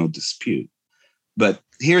doubt or no dispute. But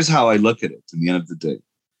here's how I look at it at the end of the day,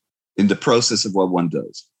 in the process of what one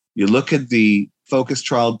does. You look at the FOCUS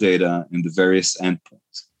trial data and the various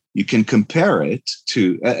endpoints. You can compare it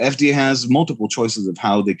to, FDA has multiple choices of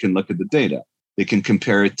how they can look at the data. They can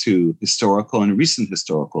compare it to historical and recent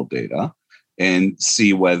historical data and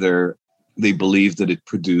see whether they believe that it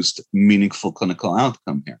produced meaningful clinical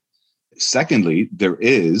outcome here. Secondly, there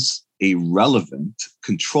is a relevant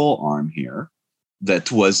control arm here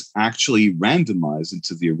that was actually randomized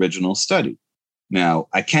into the original study. Now,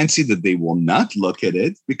 I can't see that they will not look at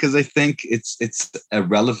it because I think it's a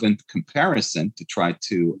relevant comparison to try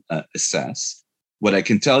to assess. What I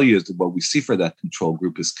can tell you is that what we see for that control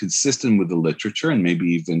group is consistent with the literature and maybe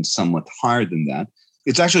even somewhat higher than that.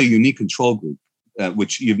 It's actually a unique control group,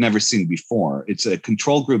 which you've never seen before. It's a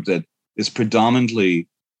control group that is predominantly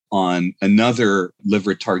on another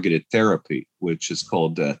liver-targeted therapy, which is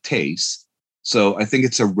called TACE. So I think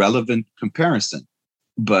it's a relevant comparison.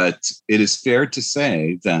 But it is fair to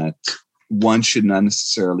say that one should not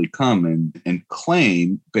necessarily come and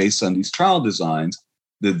claim, based on these trial designs,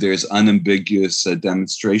 that there's unambiguous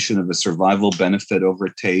demonstration of a survival benefit over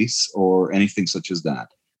TACE or anything such as that.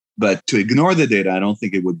 But to ignore the data, I don't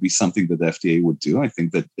think it would be something that the FDA would do. I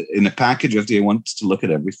think that in a package, FDA wants to look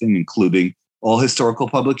at everything, including all historical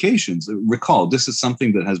publications. Recall, this is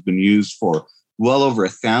something that has been used for well over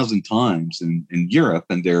 1,000 times in Europe,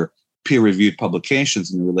 and their peer-reviewed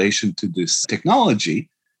publications in relation to this technology.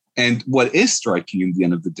 And what is striking in the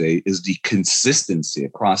end of the day is the consistency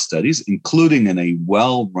across studies, including in a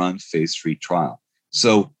well-run phase 3 trial.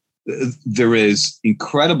 So there is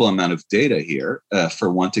incredible amount of data here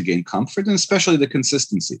for one to gain comfort, and especially the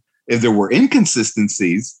consistency. If there were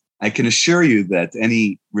inconsistencies, I can assure you that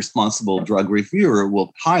any responsible drug reviewer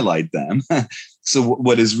will highlight them. So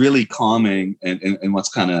what is really calming and what's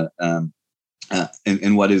kind of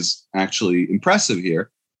and what is actually impressive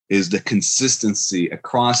here is the consistency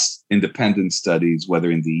across independent studies,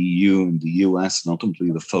 whether in the EU and the US, and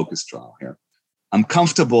ultimately the FOCUS trial here. I'm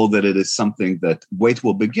comfortable that it is something that weight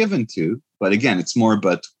will be given to, but again, it's more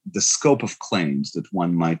about the scope of claims that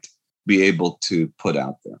one might be able to put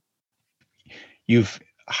out there. You've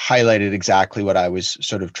highlighted exactly what I was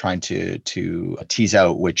sort of trying to tease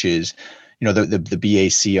out, which is, the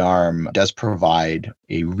BAC arm does provide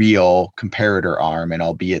a real comparator arm, and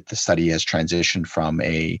albeit the study has transitioned from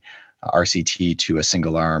a RCT to a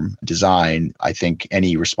single arm design, I think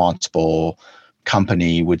any responsible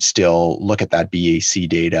company would still look at that BAC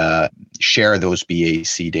data, share those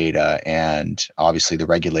BAC data, and obviously the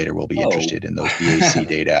regulator will be interested in those BAC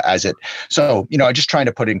data as it. So, just trying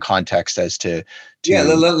to put in context as to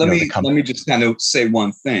let me just kind of say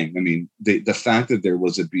one thing. I mean, the fact that there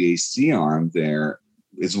was a BAC arm there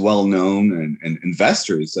is well known, and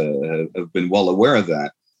investors have been well aware of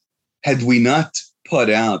that. Had we not put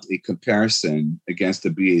out a comparison against the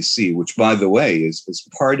BAC, which, by the way, is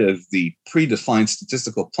part of the predefined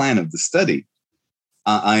statistical plan of the study,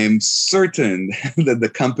 I am certain that the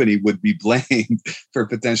company would be blamed for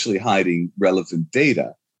potentially hiding relevant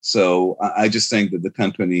data. So I just think that the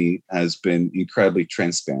company has been incredibly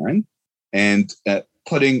transparent and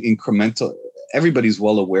putting incremental. Everybody's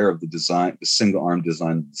well aware of the design, the single arm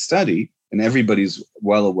design of the study, and everybody's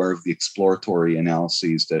well aware of the exploratory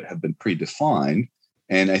analyses that have been predefined.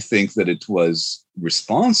 And I think that it was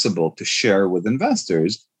responsible to share with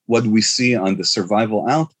investors what we see on the survival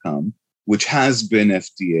outcome, which has been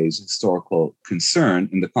FDA's historical concern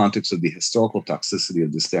in the context of the historical toxicity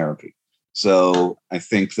of this therapy. So I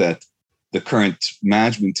think that the current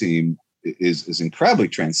management team is incredibly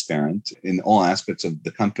transparent in all aspects of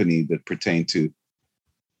the company that pertain to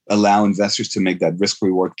allow investors to make that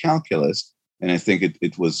risk-reward calculus. And I think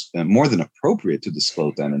it was more than appropriate to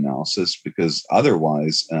disclose that analysis, because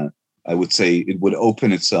otherwise, I would say it would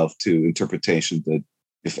open itself to interpretation that,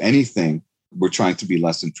 if anything, we're trying to be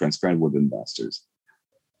less than transparent with investors.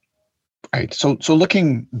 Right. So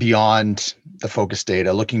looking beyond the FOCUS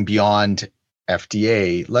data, looking beyond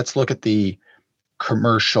FDA, let's look at the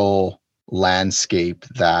commercial landscape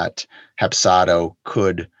that Hepzato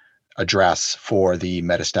could address for the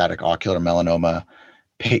metastatic ocular melanoma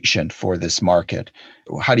patient for this market.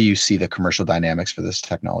 How do you see the commercial dynamics for this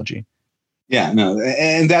technology? Yeah, no,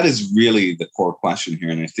 and that is really the core question here.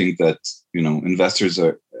 And I think that, investors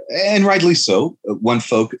are, and rightly so,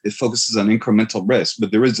 it focuses on incremental risk,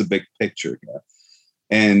 but there is a big picture here.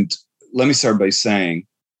 And let me start by saying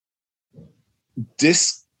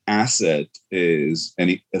this asset is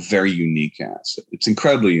a very unique asset. It's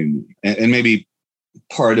incredibly unique. And maybe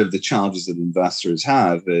part of the challenges that investors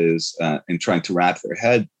have is in trying to wrap their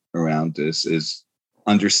head around this is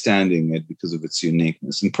understanding it because of its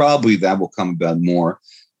uniqueness. And probably that will come about more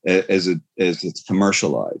as it's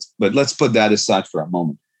commercialized. But let's put that aside for a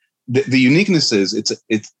moment. The uniqueness is it's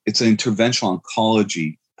an interventional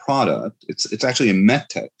oncology product. It's actually a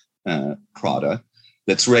medtech product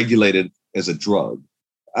that's regulated as a drug.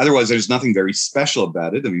 Otherwise, there's nothing very special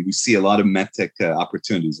about it. I mean, we see a lot of medtech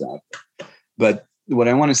opportunities out there. But what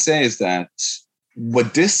I want to say is that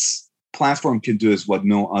what this platform can do is what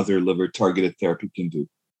no other liver-targeted therapy can do.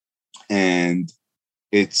 And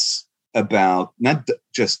it's about not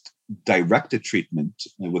just directed treatment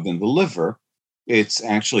within the liver, it's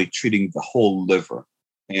actually treating the whole liver.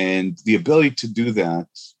 And the ability to do that,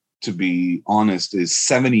 to be honest, is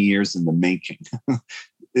 70 years in the making.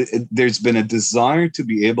 There's been a desire to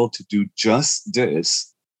be able to do just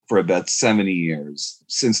this for about 70 years,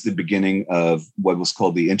 since the beginning of what was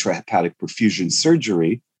called the intrahepatic perfusion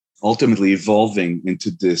surgery, ultimately evolving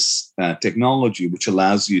into this technology, which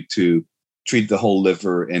allows you to treat the whole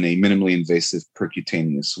liver in a minimally invasive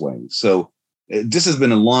percutaneous way. So this has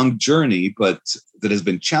been a long journey, but that has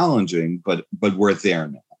been challenging, but we're there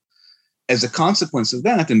now. As a consequence of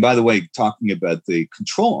that, and by the way, talking about the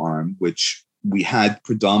control arm, which we had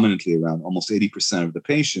predominantly around almost 80% of the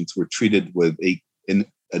patients were treated with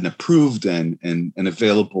an approved and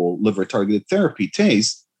available liver-targeted therapy,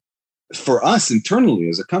 TACE. For us internally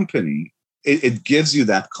as a company, it gives you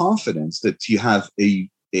that confidence that you have a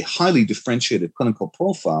highly differentiated clinical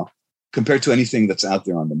profile compared to anything that's out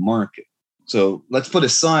there on the market. So let's put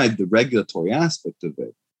aside the regulatory aspect of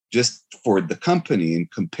it, just for the company and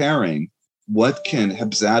comparing what can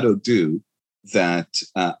Hepzato do that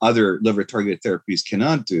other liver-targeted therapies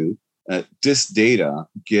cannot do. This data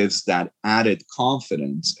gives that added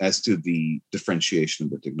confidence as to the differentiation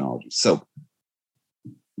of the technology. So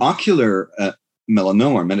ocular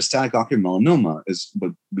melanoma, or metastatic ocular melanoma, is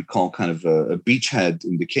what we call kind of a beachhead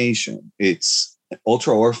indication. It's an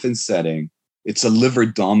ultra-orphan setting. It's a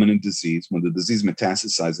liver-dominant disease. When the disease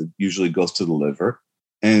metastasizes, it usually goes to the liver,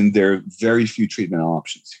 and there are very few treatment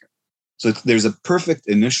options here. So there's a perfect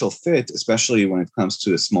initial fit, especially when it comes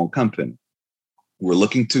to a small company. We're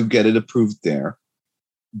looking to get it approved there.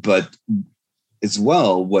 But as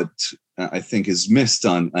well, what I think is missed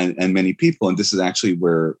on many people, and this is actually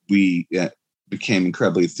where we became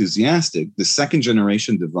incredibly enthusiastic, the second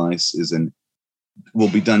generation device will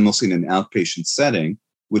be done mostly in an outpatient setting,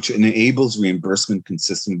 which enables reimbursement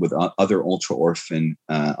consistent with other ultra-orphan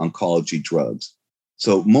oncology drugs.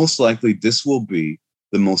 So most likely this will be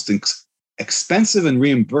the most expensive and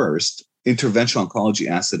reimbursed interventional oncology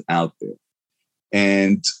asset out there.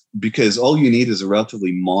 And because all you need is a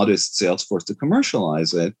relatively modest sales force to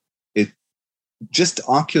commercialize it, just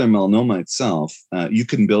ocular melanoma itself, you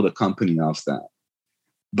can build a company off that.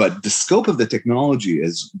 But the scope of the technology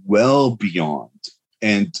is well beyond.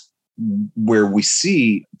 And where we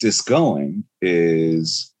see this going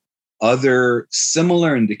is other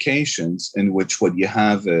similar indications in which what you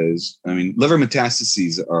have is, liver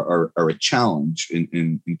metastases are a challenge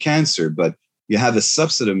in cancer, but you have a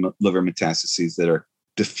subset of liver metastases that are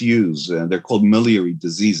diffuse. They're called miliary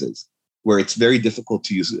diseases, where it's very difficult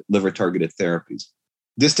to use liver-targeted therapies.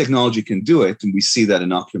 This technology can do it, and we see that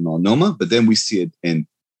in ocular melanoma, but then we see it in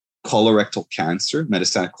colorectal cancer,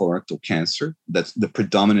 metastatic colorectal cancer. That's the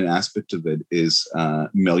predominant aspect of it is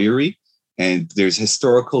miliary. And there's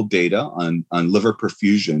historical data on liver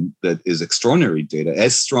perfusion that is extraordinary data,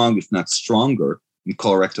 as strong, if not stronger, in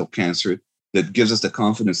colorectal cancer, that gives us the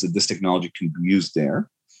confidence that this technology can be used there.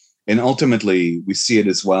 And ultimately, we see it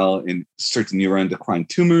as well in certain neuroendocrine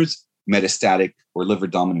tumors, metastatic or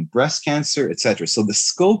liver-dominant breast cancer, et cetera. So the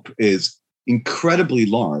scope is incredibly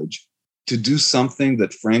large to do something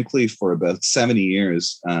that, frankly, for about 70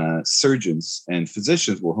 years, surgeons and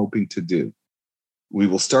physicians were hoping to do. We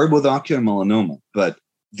will start with ocular melanoma, but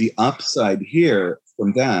the upside here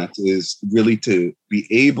from that is really to be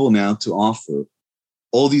able now to offer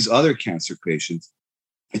all these other cancer patients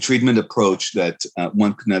a treatment approach that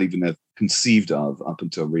one could not even have conceived of up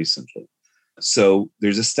until recently. So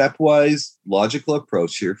there's a stepwise logical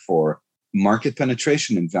approach here for market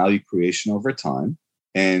penetration and value creation over time.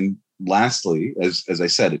 And lastly, as I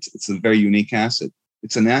said, it's a very unique asset.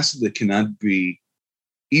 It's an asset that cannot be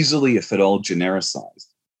easily, if at all, genericized.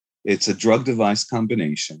 It's a drug-device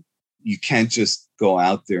combination. You can't just go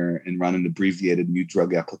out there and run an abbreviated new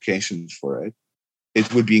drug application for it.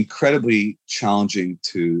 It would be incredibly challenging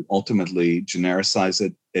to ultimately genericize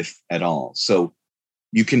it, if at all. So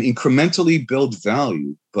you can incrementally build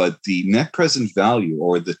value, but the net present value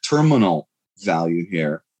or the terminal value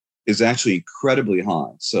here is actually incredibly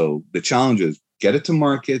high. So the challenge is get it to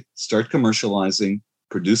market, start commercializing,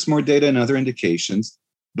 produce more data and other indications,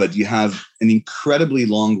 but you have an incredibly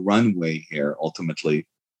long runway here, ultimately,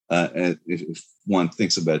 if one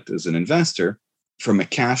thinks about it as an investor, from a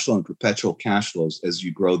cash flow and perpetual cash flows as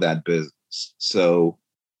you grow that business. So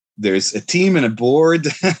there's a team and a board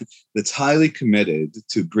that's highly committed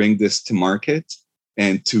to bring this to market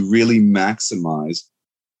and to really maximize,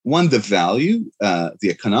 one, the value, the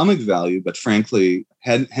economic value, but frankly,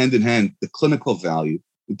 hand in hand, the clinical value,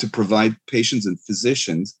 to provide patients and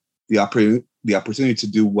physicians the opportunity to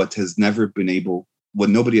do what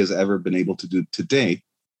nobody has ever been able to do to date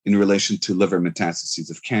in relation to liver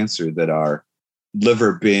metastases of cancer, that are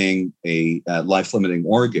liver being a life-limiting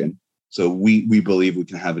organ. So we believe we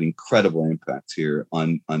can have an incredible impact here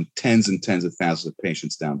on tens and tens of thousands of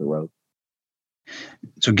patients down the road.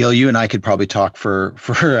 So Gil, you and I could probably talk for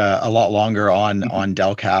a lot longer on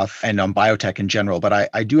Delcath and on biotech in general, but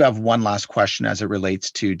I do have one last question as it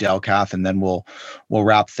relates to Delcath, and then we'll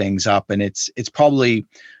wrap things up. And it's probably,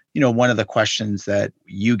 one of the questions that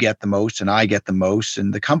you get the most and I get the most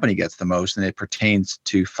and the company gets the most, and it pertains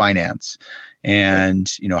to finance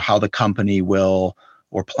and, how the company will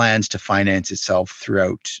or plans to finance itself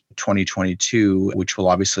throughout 2022, which will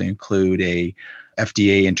obviously include a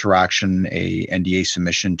FDA interaction, a NDA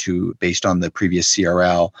submission based on the previous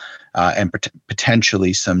CRL, and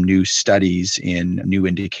potentially some new studies in new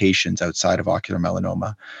indications outside of ocular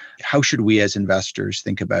melanoma. How should we as investors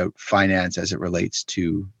think about finance as it relates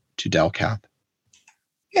to Delcath?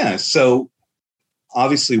 Yeah, so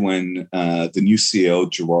obviously when the new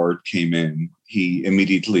CEO, Gerard, came in, he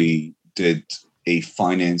immediately did a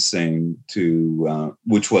financing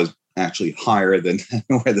which was actually higher than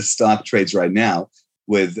where the stock trades right now,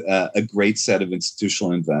 with a great set of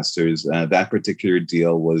institutional investors. That particular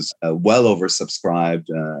deal was well oversubscribed,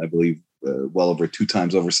 I believe well over 2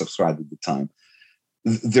 times oversubscribed at the time.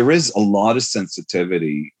 There is a lot of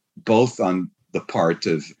sensitivity, both on the part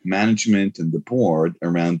of management and the board,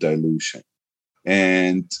 around dilution.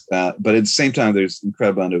 And but at the same time, there's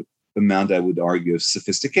incredible amount, I would argue, of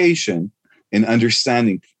sophistication in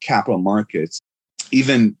understanding capital markets.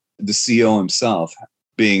 Even the CEO himself,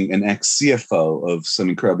 being an ex-CFO of some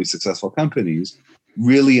incredibly successful companies,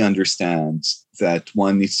 really understands that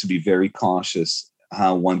one needs to be very cautious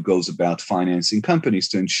how one goes about financing companies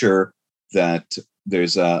to ensure that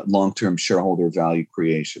there's a long-term shareholder value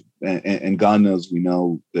creation. And God knows, we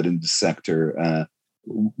know that in the sector,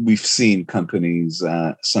 we've seen companies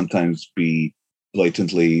sometimes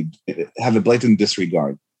have a blatant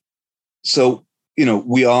disregard. So,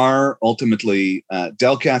 we are ultimately,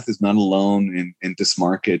 Delcath is not alone in this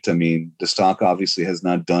market. I mean, the stock obviously has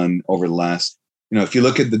not done over the last, if you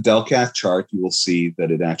look at the Delcath chart, you will see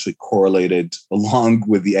that it actually correlated along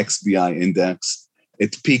with the XBI index.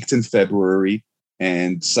 It peaked in February,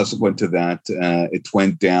 and subsequent to that, it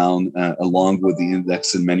went down along with the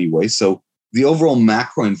index in many ways. So the overall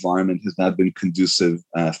macro environment has not been conducive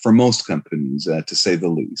for most companies, to say the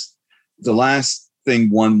least. The last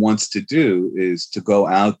thing one wants to do is to go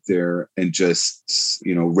out there and just,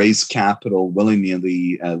 raise capital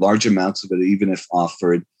willy-nilly, large amounts of it, even if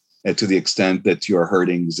offered, to the extent that you're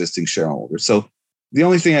hurting existing shareholders. So the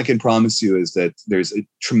only thing I can promise you is that there's a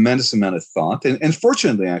tremendous amount of thought, and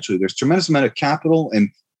fortunately, actually, there's tremendous amount of capital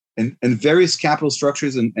and various capital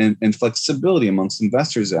structures and flexibility amongst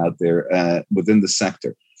investors out there within the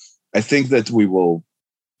sector. I think that we will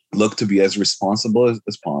look to be as responsible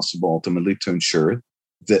as possible, ultimately, to ensure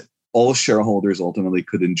that all shareholders ultimately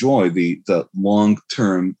could enjoy the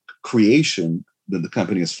long-term creation that the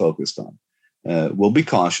company is focused on. We'll be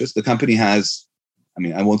cautious. The company has,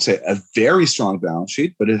 I won't say a very strong balance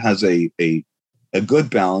sheet, but it has a good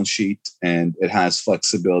balance sheet, and it has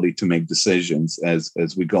flexibility to make decisions as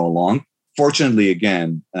we go along. Fortunately,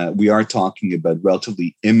 again, we are talking about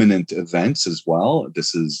relatively imminent events as well.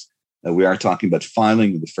 We are talking about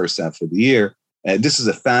filing in the first half of the year. This is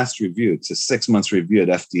a fast review. It's a 6-month review at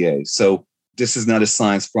FDA. So this is not a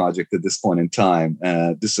science project at this point in time.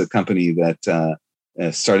 This is a company that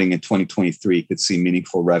starting in 2023 could see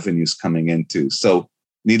meaningful revenues coming into. So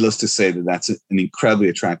needless to say that that's an incredibly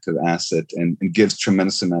attractive asset and gives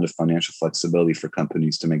tremendous amount of financial flexibility for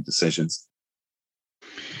companies to make decisions.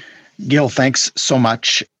 Gil, thanks so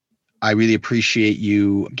much. I really appreciate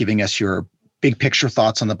you giving us your big picture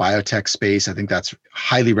thoughts on the biotech space. I think that's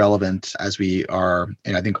highly relevant as we are,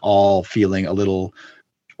 and I think all feeling a little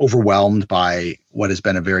overwhelmed by what has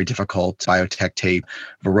been a very difficult biotech tape.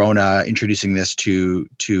 Verona introducing this to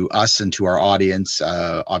us and to our audience,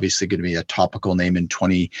 obviously going to be a topical name in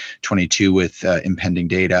 2022 with impending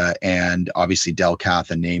data, and obviously Delcath,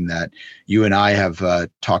 a name that you and I have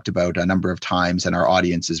talked about a number of times and our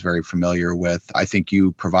audience is very familiar with. I think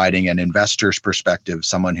you providing an investor's perspective,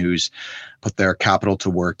 someone who's put their capital to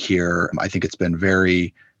work here, I think it's been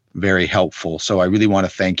very, very helpful. So I really want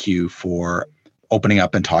to thank you for opening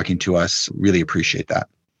up and talking to us. Really appreciate that.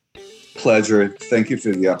 Pleasure. Thank you for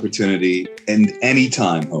the opportunity. And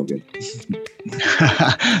anytime, Hogan.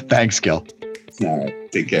 Thanks, Gil. All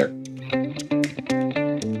right. Take care.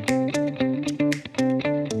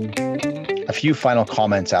 A few final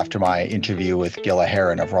comments after my interview with Gil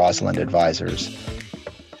Aharon of Rosalind Advisors.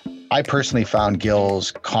 I personally found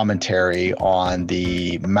Gil's commentary on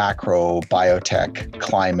the macro biotech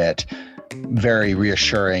climate very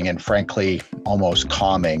reassuring and frankly almost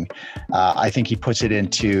calming. I think he puts it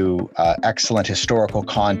into excellent historical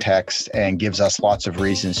context and gives us lots of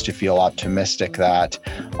reasons to feel optimistic that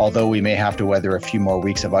although we may have to weather a few more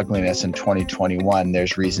weeks of ugliness in 2021,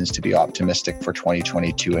 there's reasons to be optimistic for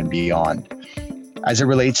 2022 and beyond. As it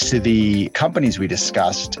relates to the companies we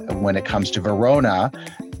discussed, when it comes to Verona,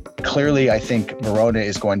 clearly, I think Verona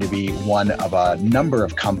is going to be one of a number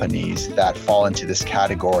of companies that fall into this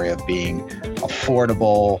category of being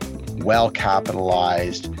affordable,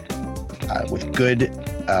 well-capitalized, with good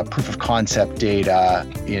proof of concept data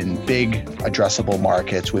in big addressable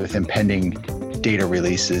markets with impending data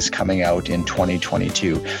releases coming out in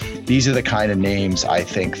 2022. These are the kind of names I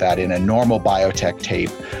think that in a normal biotech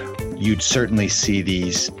tape, you'd certainly see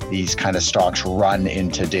these kind of stocks run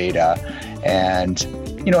into data. And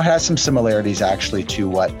it has some similarities actually to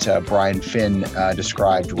what Brian Finn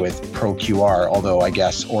described with ProQR, although I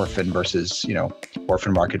guess orphan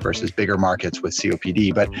market versus bigger markets with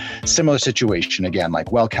COPD, but similar situation again,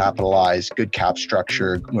 like well capitalized, good cap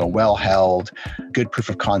structure, well held, good proof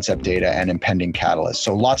of concept data and impending catalysts.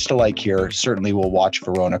 So lots to like here. Certainly we'll watch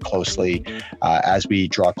Verona closely as we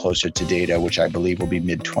draw closer to data, which I believe will be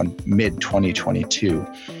mid 2022.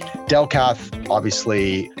 Delcath,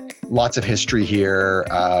 obviously, lots of history here.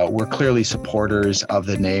 We're clearly supporters of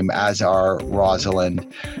the name, as are Rosalind.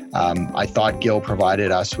 I thought Gil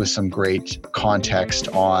provided us with some great context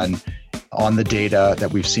on the data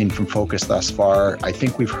that we've seen from Focus thus far. I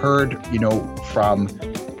think we've heard, from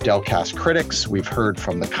Delcath's critics, we've heard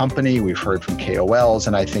from the company, we've heard from KOLs,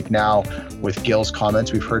 and I think now with Gil's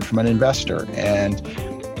comments, we've heard from an investor. And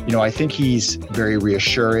I think he's very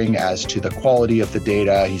reassuring as to the quality of the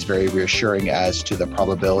data. He's very reassuring as to the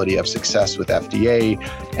probability of success with FDA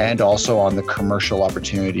and also on the commercial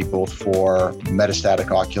opportunity, both for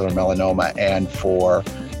metastatic ocular melanoma and for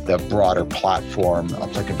the broader platform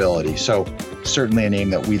applicability. So certainly a name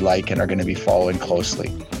that we like and are going to be following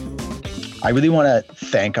closely. I really want to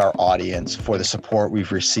thank our audience for the support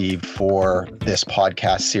we've received for this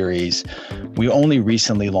podcast series. We only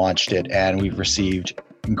recently launched it and we've received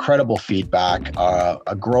incredible feedback,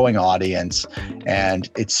 a growing audience, and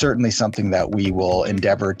it's certainly something that we will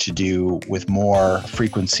endeavor to do with more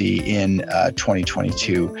frequency in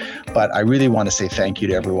 2022. But I really want to say thank you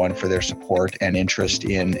to everyone for their support and interest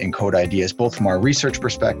in ENCODE Ideas, both from our research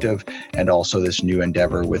perspective and also this new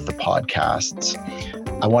endeavor with the podcasts.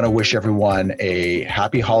 I want to wish everyone a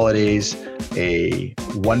happy holidays, a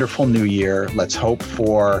wonderful new year. Let's hope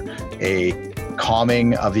for a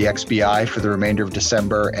calming of the XBI for the remainder of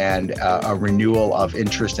December and a renewal of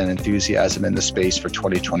interest and enthusiasm in the space for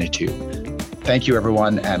 2022. Thank you,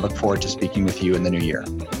 everyone, and look forward to speaking with you in the new year.